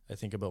 Like, I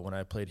think about when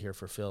I played here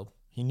for Phil,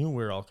 he knew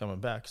we were all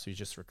coming back, so he's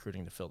just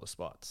recruiting to fill the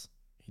spots.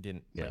 He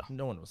didn't,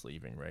 no one was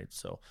leaving, right?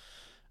 So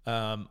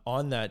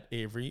on that,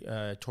 Avery,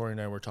 Tori and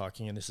I were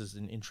talking, and this is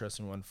an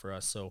interesting one for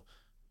us. So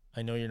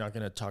I know you're not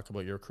going to talk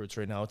about your recruits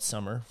right now. It's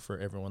summer for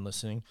everyone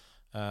listening.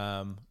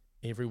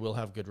 Avery will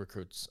have good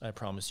recruits. I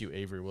promise you,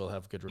 Avery will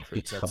have good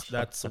recruits.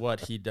 That's what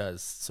he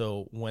does.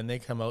 So when they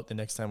come out, the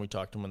next time we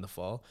talk to him in the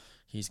fall,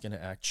 he's going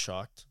to act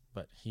shocked,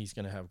 but he's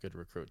going to have good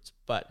recruits.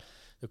 But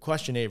the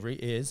question, Avery,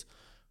 is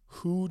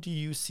who do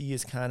you see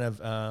as kind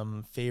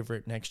of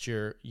favorite next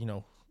year,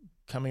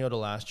 coming out of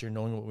last year,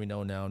 knowing what we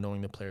know now,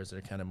 knowing the players that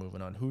are kind of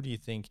moving on? Who do you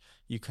think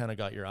you kind of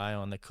got your eye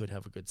on that could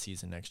have a good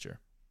season next year?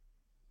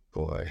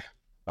 Boy.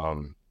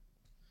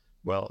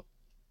 Well,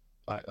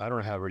 I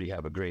don't really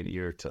have a great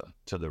ear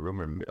to the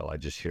rumor mill. I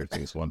just hear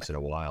things once in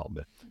a while,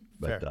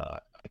 but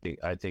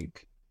I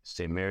think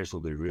St. Mary's will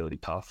be really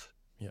tough.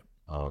 Yep.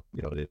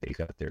 They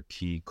got their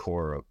key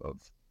core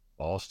of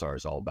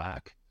all-stars all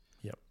back.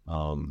 Yep.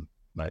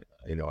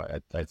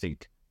 I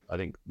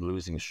think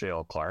losing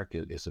Shale Clark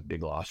is a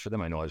big loss for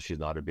them. I know she's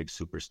not a big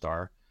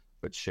superstar,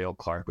 but Shale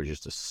Clark was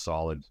just a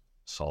solid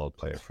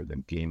player for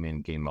them. Game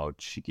in, game out,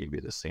 she gave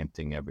you the same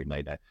thing every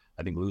night.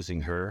 I think losing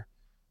her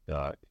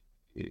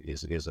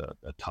is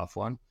a tough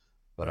one,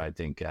 but I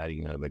think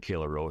adding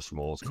Michaela Rose from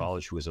Olds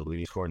College, who was a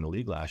leading scorer in the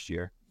league last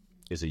year,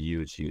 is a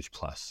huge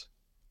plus,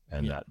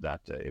 and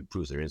that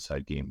improves their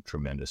inside game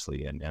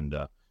tremendously. And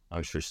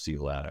I'm sure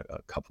Steve will add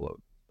a couple of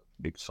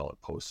big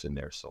solid posts in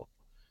there, so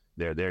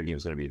their game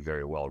is going to be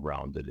very well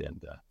rounded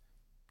and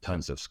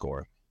tons of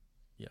score.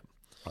 Yeah,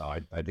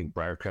 I think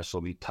Briarcrest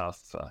will be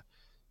tough.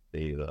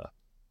 They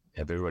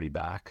have everybody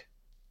back.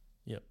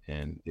 Yep,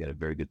 and they had a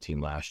very good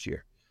team last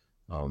year.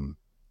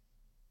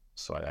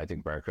 So I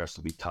think Briarcrest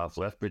will be tough.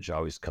 Lethbridge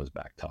always comes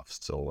back tough.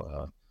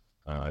 So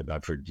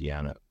I've heard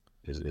Deanna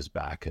is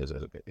back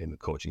in the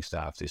coaching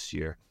staff this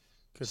year.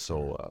 Good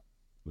So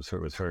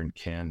with her and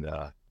Ken,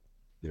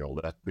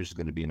 Lethbridge is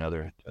going to be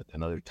another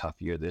tough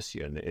year this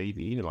year, and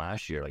even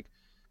last year, like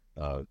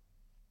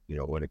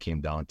when it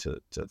came down to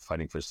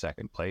fighting for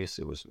second place,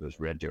 it was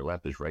Red Deer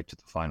Lethbridge right to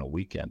the final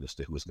weekend as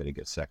to who was going to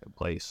get second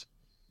place.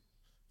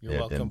 You're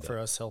welcome for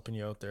us helping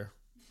you out there.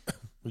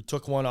 We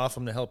took one off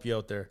them to help you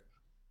out there.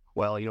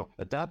 Well,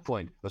 at that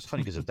point, it was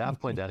funny because at that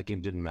point that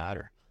game didn't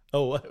matter.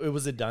 Oh,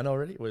 was it done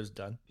already? It was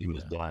done. It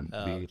was done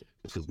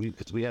because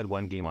we had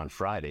one game on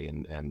Friday,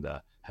 and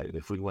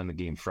if we won the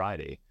game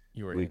Friday,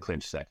 we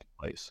clinched second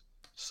place.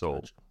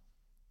 So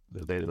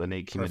gotcha. When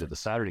they came into the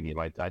Saturday game,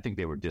 I think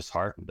they were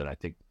disheartened, and I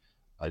think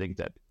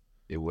that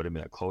it would have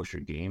been a closer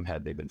game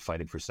had they been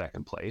fighting for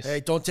second place. Hey,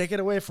 don't take it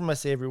away from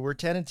us, Avery. We're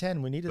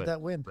 10-10. We needed that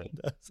win. But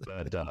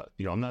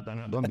I'm not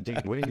taking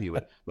it away from you,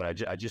 but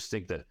I just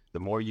think that the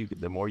more you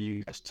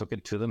guys took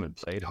it to them and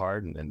played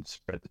hard and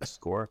spread the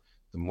score,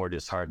 the more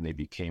disheartened they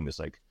became. It's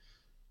like,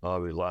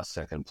 oh, we lost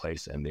second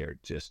place, and they're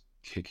just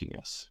kicking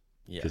us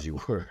because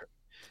you were,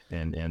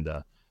 and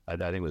I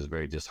think it was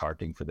very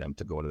disheartening for them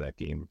to go to that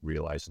game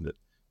realizing that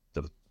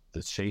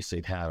the chase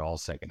they'd had all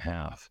second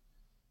half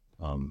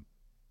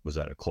was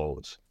at a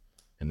close,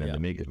 and then to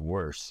make it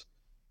worse,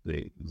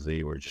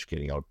 they were just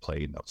getting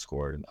outplayed and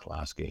outscored in that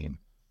last game.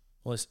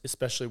 Well,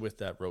 especially with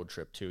that road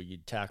trip too, you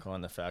tack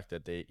on the fact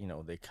that they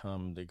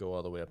go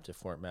all the way up to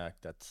Fort Mac.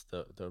 That's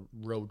the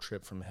road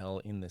trip from hell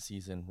in the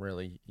season,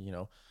 really,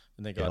 and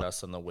they got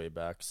us on the way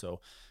back. So,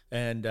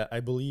 and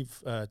I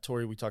believe,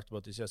 Tori, we talked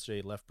about this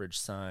yesterday, Lethbridge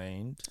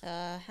signed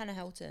Hannah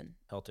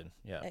Helton,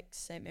 yeah.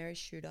 Ex-St. Mary's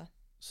shooter.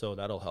 So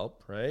that'll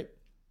help, right?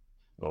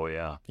 Oh,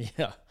 yeah.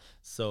 Yeah.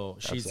 So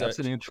that's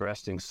an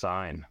interesting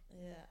sign.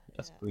 Yeah.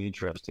 That's an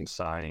interesting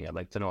signing. I'd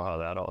like to know how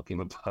that all came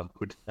about.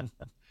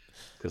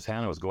 Because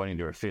Hannah was going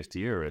into her fifth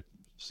year at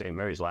St.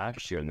 Mary's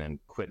last year and then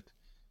quit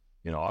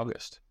in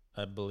August.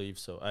 I believe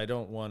so. I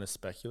don't want to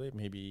speculate.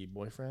 Maybe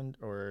boyfriend,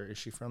 or is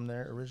she from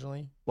there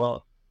originally?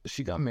 Well,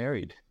 she got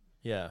married.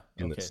 Yeah.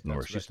 In the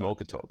summer. She's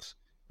Okotoks.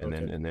 And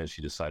then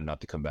she decided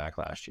not to come back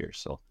last year.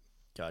 So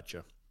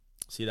gotcha.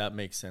 See, that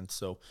makes sense.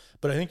 So,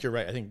 but I think you're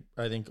right.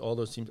 I think all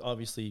those teams,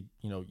 obviously,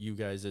 you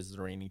guys as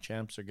the reigning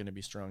champs are going to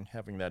be strong.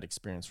 Having that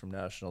experience from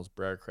nationals,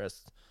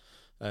 Briarcrest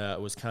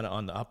was kind of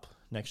on the up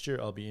next year.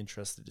 I'll be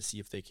interested to see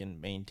if they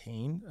can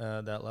maintain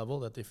that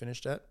level that they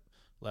finished at.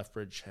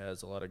 Lethbridge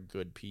has a lot of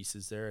good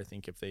pieces there. I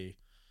think if they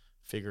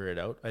figure it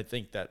out, I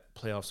think that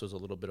playoffs was a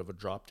little bit of a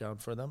drop down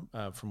for them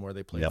from where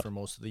they played for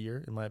most of the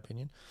year, in my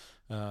opinion.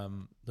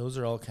 Those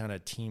are all kind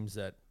of teams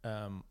that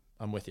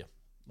I'm with you.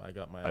 I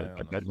got my eye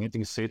on them. I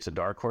think Sate's a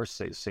dark horse.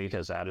 Sate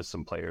has added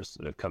some players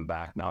that have come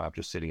back now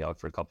after sitting out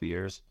for a couple of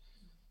years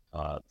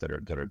that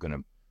are going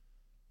to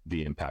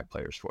be impact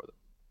players for them.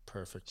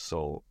 Perfect.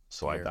 So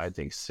I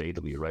think Sate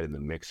will be right in the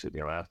mix.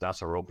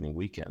 That's our opening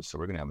weekend, so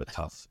we're going to have a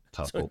tough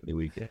opening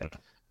weekend.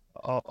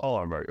 All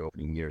of our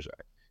opening years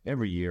are.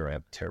 Every year I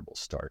have a terrible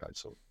start.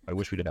 So I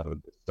wish we didn't have a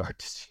good start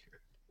this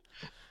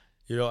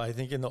year. I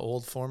think in the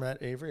old format,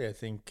 Avery, I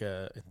think,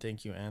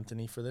 thank you,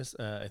 Anthony, for this.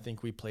 I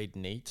think we played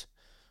Nate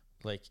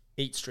like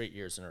 8 straight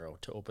years in a row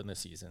to open the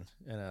season.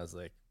 And I was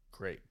like,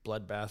 great.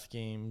 Bloodbath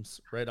games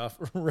right off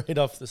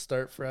the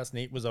start for us.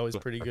 Nate was always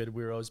pretty good.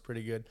 We were always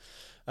pretty good.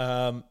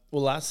 Well,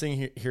 last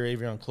thing here,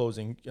 Avery, on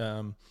closing.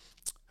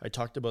 I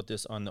talked about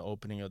this on the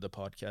opening of the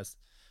podcast.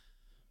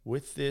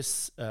 With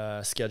this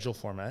schedule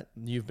format,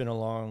 you've been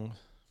around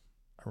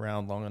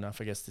long enough,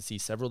 I guess, to see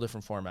several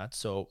different formats.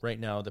 So right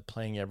now, they're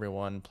playing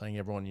everyone in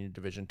your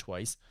division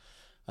twice.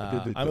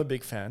 I'm a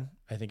big fan.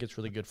 I think it's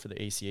really good for the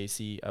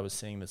ACAC. I was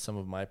saying that some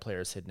of my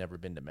players had never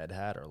been to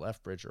Medhat or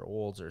Lethbridge or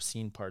Olds or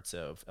seen parts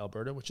of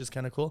Alberta, which is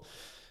kind of cool.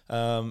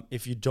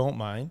 If you don't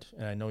mind,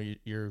 and I know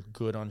you're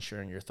good on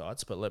sharing your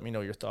thoughts, but let me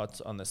know your thoughts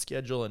on the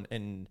schedule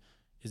and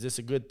is this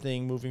a good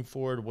thing moving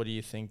forward? What do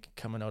you think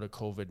coming out of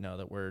COVID now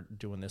that we're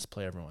doing this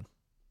play everyone?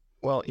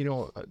 Well,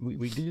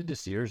 we did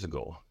this years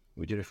ago.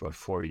 We did it for about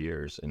 4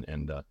 years,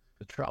 and the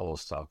travel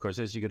is tough. Of course,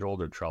 as you get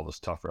older, travel is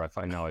tougher. I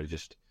find now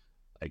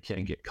I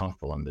can't get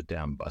comfortable on the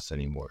damn bus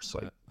anymore.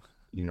 So,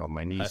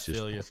 my knees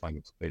just find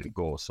a way to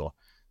go. So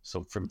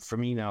for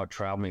me now,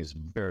 traveling is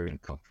very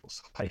uncomfortable.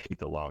 So I hate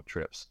the long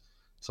trips.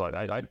 So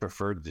I'd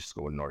prefer to just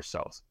go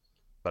north-south.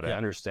 But I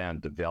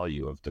understand the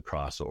value of the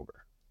crossover.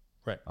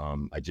 Right.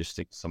 I just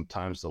think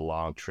sometimes the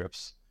long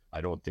trips,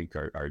 I don't think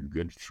are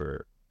good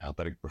for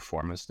athletic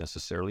performance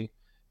necessarily.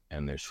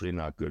 And they're really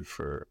not good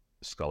for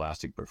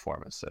scholastic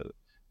performance.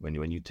 When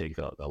you take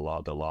the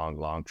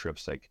long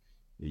trips, like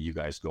you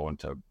guys going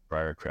to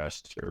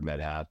Briarcrest or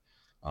Medhat,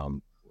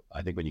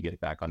 I think when you get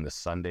back on the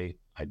Sunday,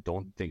 I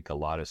don't think a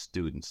lot of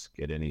students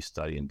get any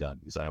studying done.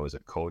 Because I was a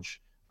coach,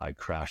 I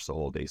crashed the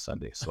whole day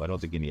Sunday. So I don't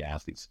think any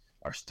athletes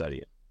are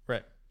studying.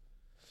 Right.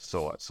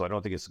 So I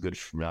don't think it's good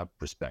from that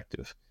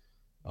perspective.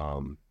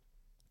 I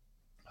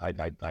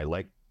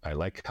like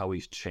how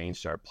he's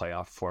changed our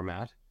playoff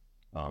format.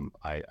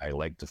 I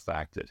like the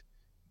fact that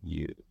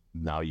you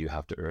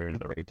have to earn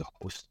the right to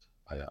host.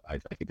 I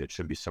think there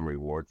should be some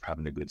reward for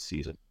having a good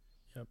season.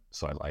 Yep.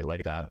 So I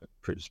like that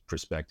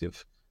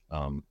perspective.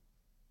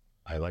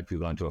 I like we've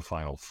gone to a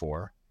Final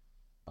Four.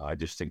 I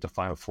just think the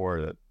Final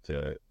Four,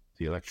 the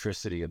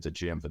electricity of the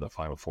gym for the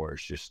Final Four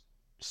is just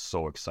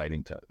so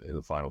exciting to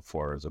the Final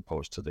Four as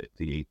opposed to the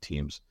 8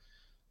 teams.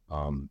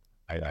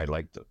 I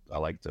like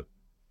the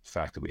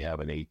fact that we have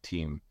an 8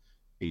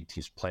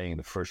 teams playing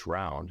the first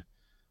round.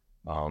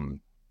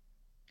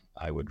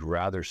 I would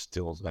rather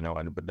still, but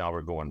now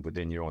we're going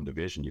within your own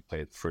division. You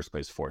play first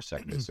place, 4,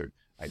 second place, third.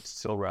 I'd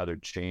still rather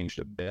change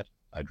a bit.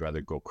 I'd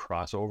rather go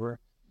crossover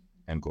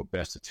and go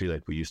best of 3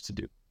 like we used to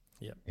do.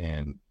 Yeah.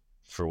 And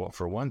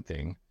for one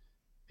thing,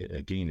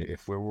 again,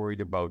 if we're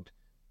worried about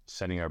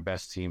sending our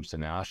best teams to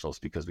nationals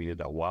because we did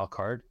a wild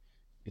card,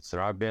 it's in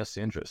our best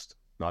interest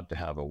not to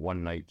have a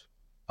one-night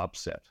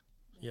upset.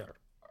 Yeah. Our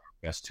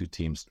best 2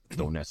 teams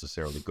don't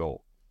necessarily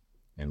go.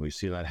 And we've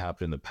seen that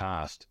happen in the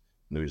past.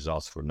 And the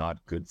results were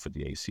not good for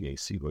the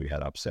ACAC, where we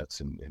had upsets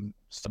in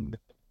some.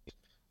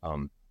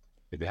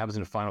 If it happens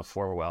in the Final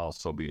Four, well,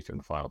 so be it in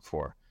the Final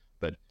Four.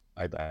 But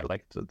I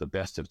like the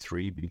best of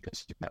 3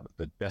 because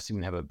the best team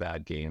can have a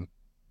bad game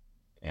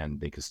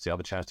and they can still have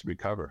a chance to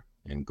recover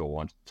and go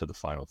on to the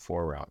Final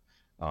Four round.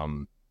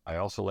 I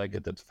also like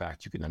it that the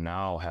fact you can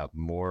now have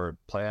more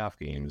playoff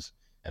games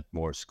at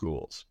more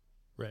schools.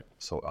 Right.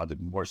 So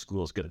more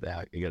schools get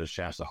a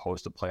chance to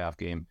host a playoff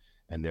game,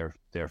 and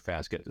their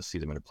fans get to see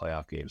them in a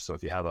playoff game. So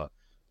if you have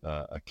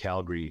a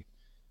Calgary,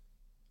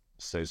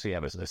 so say you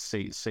have a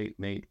St.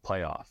 Nate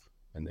playoff,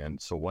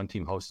 and so one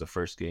team hosts the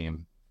first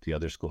game, the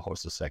other school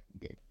hosts the second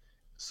game.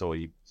 So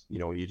you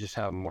just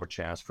have more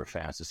chance for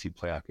fans to see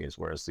playoff games.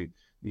 Whereas the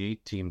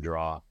 8-team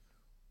draw,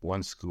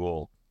 one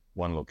school,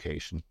 one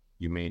location,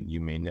 you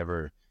may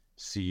never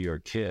see your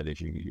kid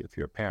if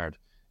you're a parent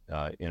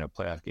in a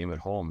playoff game at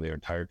home their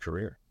entire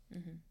career.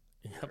 Mm-hmm.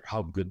 Yep.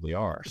 How good they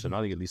are. So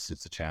now at least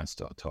it's a chance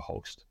to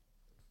host.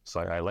 So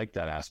I like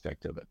that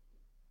aspect of it.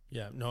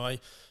 Yeah, no,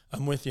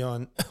 I'm with you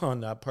on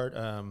that part.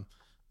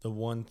 The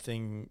one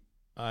thing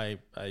I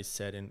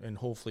said, and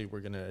hopefully we're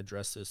going to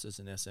address this as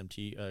an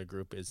SMT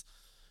group, is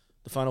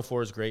the Final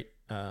Four is great.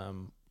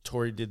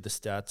 Tori did the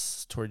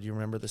stats. Tori, do you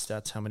remember the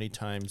stats? How many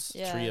times?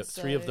 Yeah,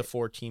 three of the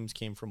 4 teams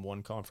came from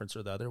one conference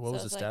or the other. What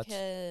was the stats?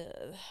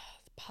 The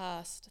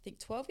past, I think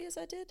 12 years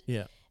I did.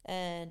 Yeah.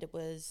 And it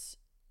was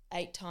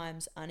 8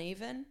 times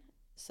uneven.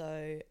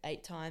 So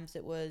 8 times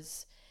it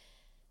was,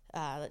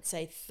 let's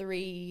say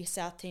 3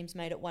 South teams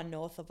made it 1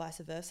 North or vice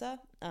versa.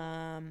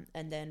 And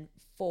then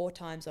 4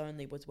 times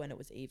only was when it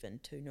was even,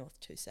 2 North,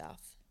 2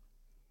 South.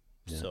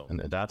 Yeah. So, and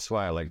that's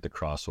why I like the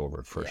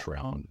crossover first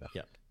round.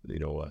 Yeah.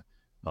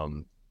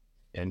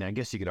 And I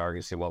guess you could argue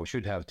and say, well, we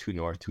should have 2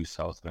 North, 2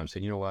 South. And I'm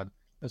saying, you know what?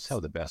 Let's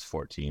have the best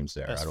 4 teams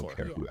there.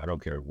 I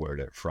don't care where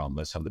they're from.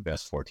 Let's have the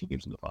best 4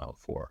 teams in the Final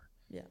Four.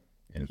 Yeah.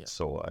 And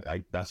so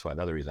that's why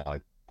another reason I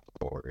like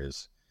four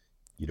is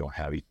you don't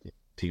have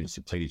teams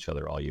who played each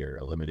other all year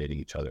eliminating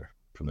each other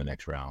from the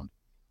next round.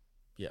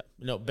 Yeah.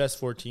 No, best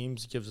 4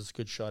 teams gives us a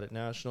good shot at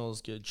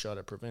nationals, good shot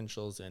at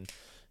provincials, and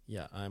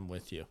yeah, I'm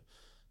with you.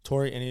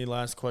 Tori, any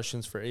last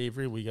questions for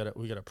Avery? We got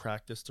a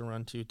practice to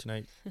run to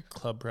tonight,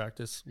 club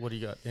practice. What do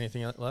you got?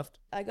 Anything left?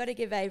 I got to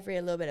give Avery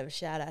a little bit of a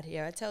shout out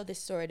here. I tell this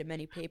story to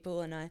many people,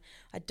 and I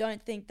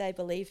don't think they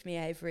believe me,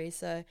 Avery,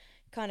 so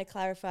kind of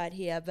clarified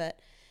here. But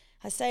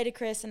I say to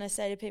Chris and I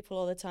say to people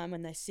all the time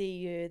when they see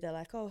you, they're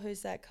like, oh,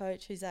 who's that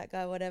coach? Who's that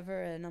guy?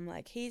 Whatever. And I'm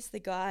like, he's the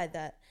guy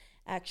that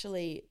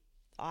actually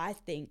I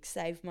think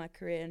saved my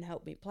career and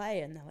helped me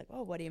play. And they're like,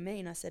 oh, what do you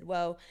mean? I said,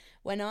 well,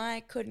 when I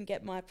couldn't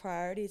get my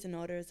priorities in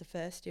order as a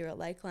first year at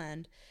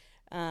Lakeland,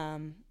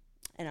 and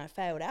I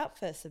failed out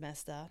first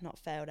semester, not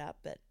failed out,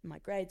 but my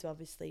grades were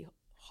obviously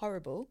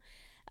horrible.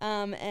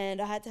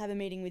 And I had to have a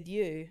meeting with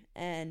you,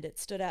 and it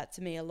stood out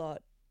to me a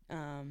lot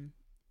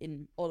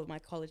in all of my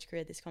college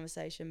career, this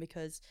conversation,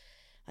 because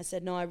I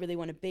said, no, I really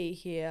want to be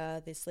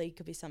here. This league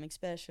could be something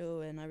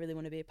special, and I really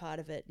want to be a part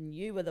of it. And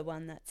you were the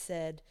one that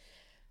said,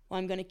 well,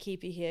 I'm going to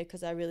keep you here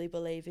because I really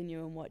believe in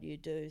you and what you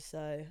do.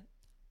 So,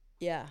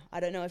 yeah, I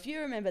don't know if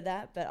you remember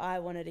that, but I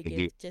wanted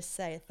to just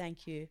say a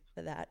thank you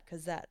for that,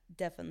 because that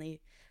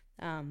definitely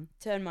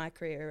turned my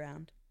career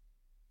around.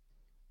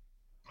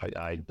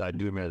 I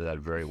do remember that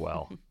very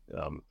well.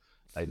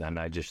 And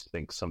I just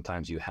think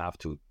sometimes you have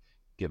to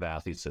give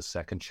athletes a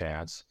second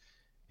chance.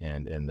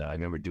 And I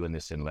remember doing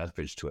this in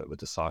Lethbridge with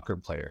the soccer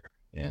player,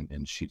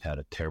 and she'd had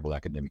a terrible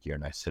academic year.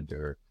 And I said to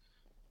her,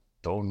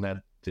 don't let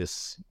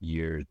this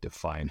year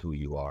define who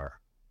you are.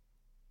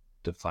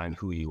 Define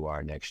who you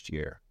are next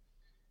year.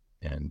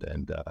 And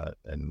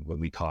when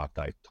we talked,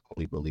 I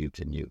totally believed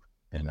in you,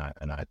 and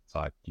I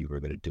thought you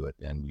were going to do it,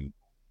 and you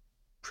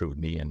proved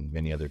me and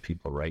many other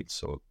people right.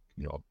 So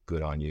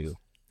good on you.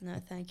 No,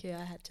 thank you.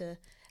 I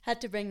had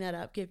to bring that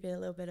up, give you a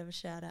little bit of a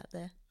shout out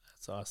there.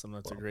 That's awesome.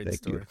 That's a great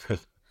story.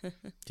 You.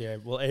 Yeah.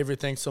 Well, Avery,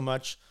 thanks so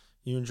much.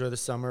 You enjoy the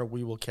summer.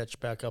 We will catch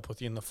back up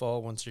with you in the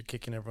fall once you're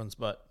kicking everyone's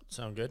butt.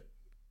 Sound good?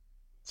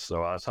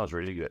 So that sounds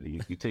really good.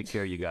 You take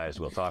care, you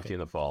guys. We'll talk to you in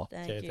the fall.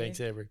 Thank you. Thanks,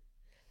 Avery.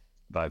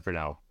 Bye for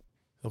now.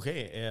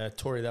 Okay,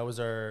 Tori, that was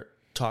our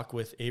talk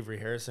with Avery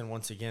Harrison.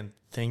 Once again,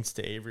 thanks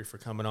to Avery for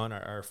coming on,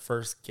 our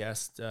first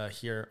guest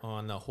here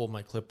on the Hold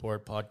My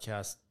Clipboard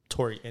podcast.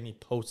 Tori, any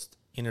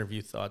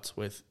post-interview thoughts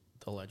with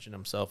the legend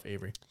himself,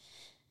 Avery?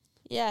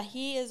 Yeah,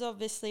 he is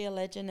obviously a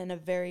legend and a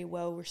very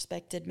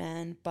well-respected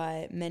man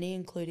by many,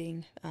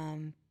 including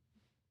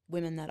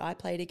women that I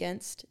played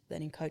against,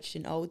 that he coached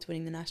in Olds,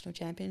 winning the national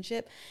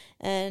championship.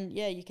 And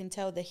yeah, you can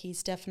tell that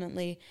he's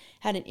definitely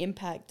had an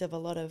impact of a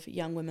lot of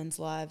young women's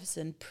lives,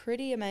 and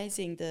pretty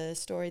amazing the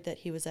story that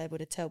he was able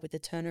to tell with the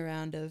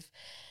turnaround of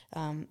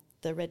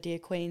the Red Deer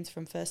Queens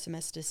from first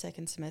semester to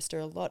second semester.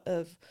 A lot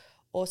of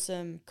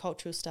awesome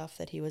cultural stuff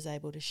that he was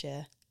able to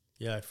share.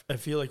 Yeah, I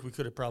feel like we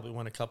could have probably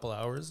went a couple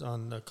hours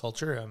on the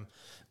culture.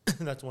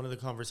 That's one of the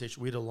conversations.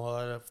 We had a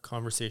lot of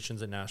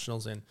conversations at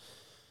nationals, and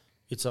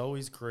it's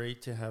always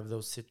great to have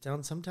those sit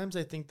downs. Sometimes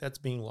I think that's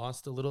being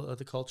lost a little of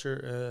the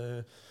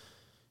culture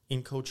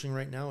in coaching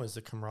right now, is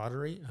the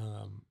camaraderie.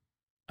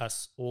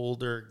 Us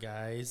older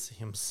guys,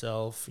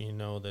 himself,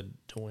 the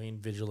Dwayne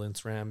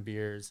Vigilance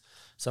Rambiers,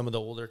 some of the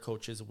older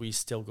coaches, we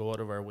still go out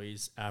of our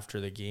ways after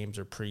the games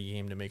or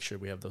pre-game to make sure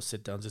we have those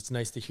sit downs. It's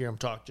nice to hear him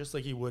talk just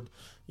like he would,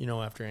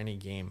 after any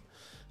game.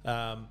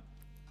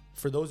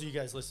 For those of you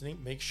guys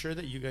listening, make sure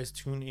that you guys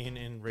tune in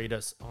and rate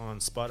us on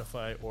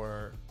Spotify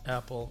or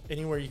Apple,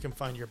 anywhere you can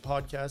find your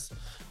podcast.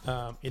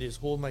 It is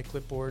Hold My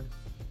Clipboard.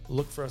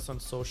 Look for us on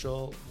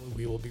social.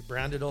 We will be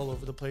branded all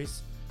over the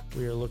place.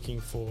 We are looking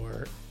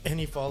for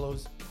any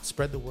follows.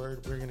 Spread the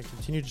word. We're going to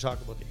continue to talk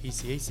about the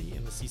ACAC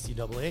and the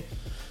CCAA.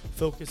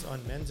 Focus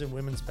on men's and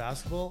women's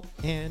basketball.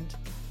 And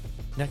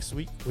next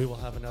week, we will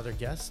have another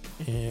guest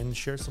and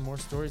share some more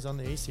stories on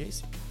the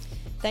ACAC.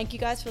 Thank you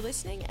guys for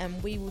listening,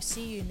 and we will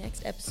see you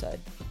next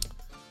episode.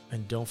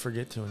 And don't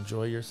forget to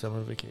enjoy your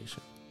summer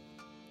vacation.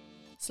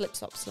 Slip,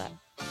 slop, slap.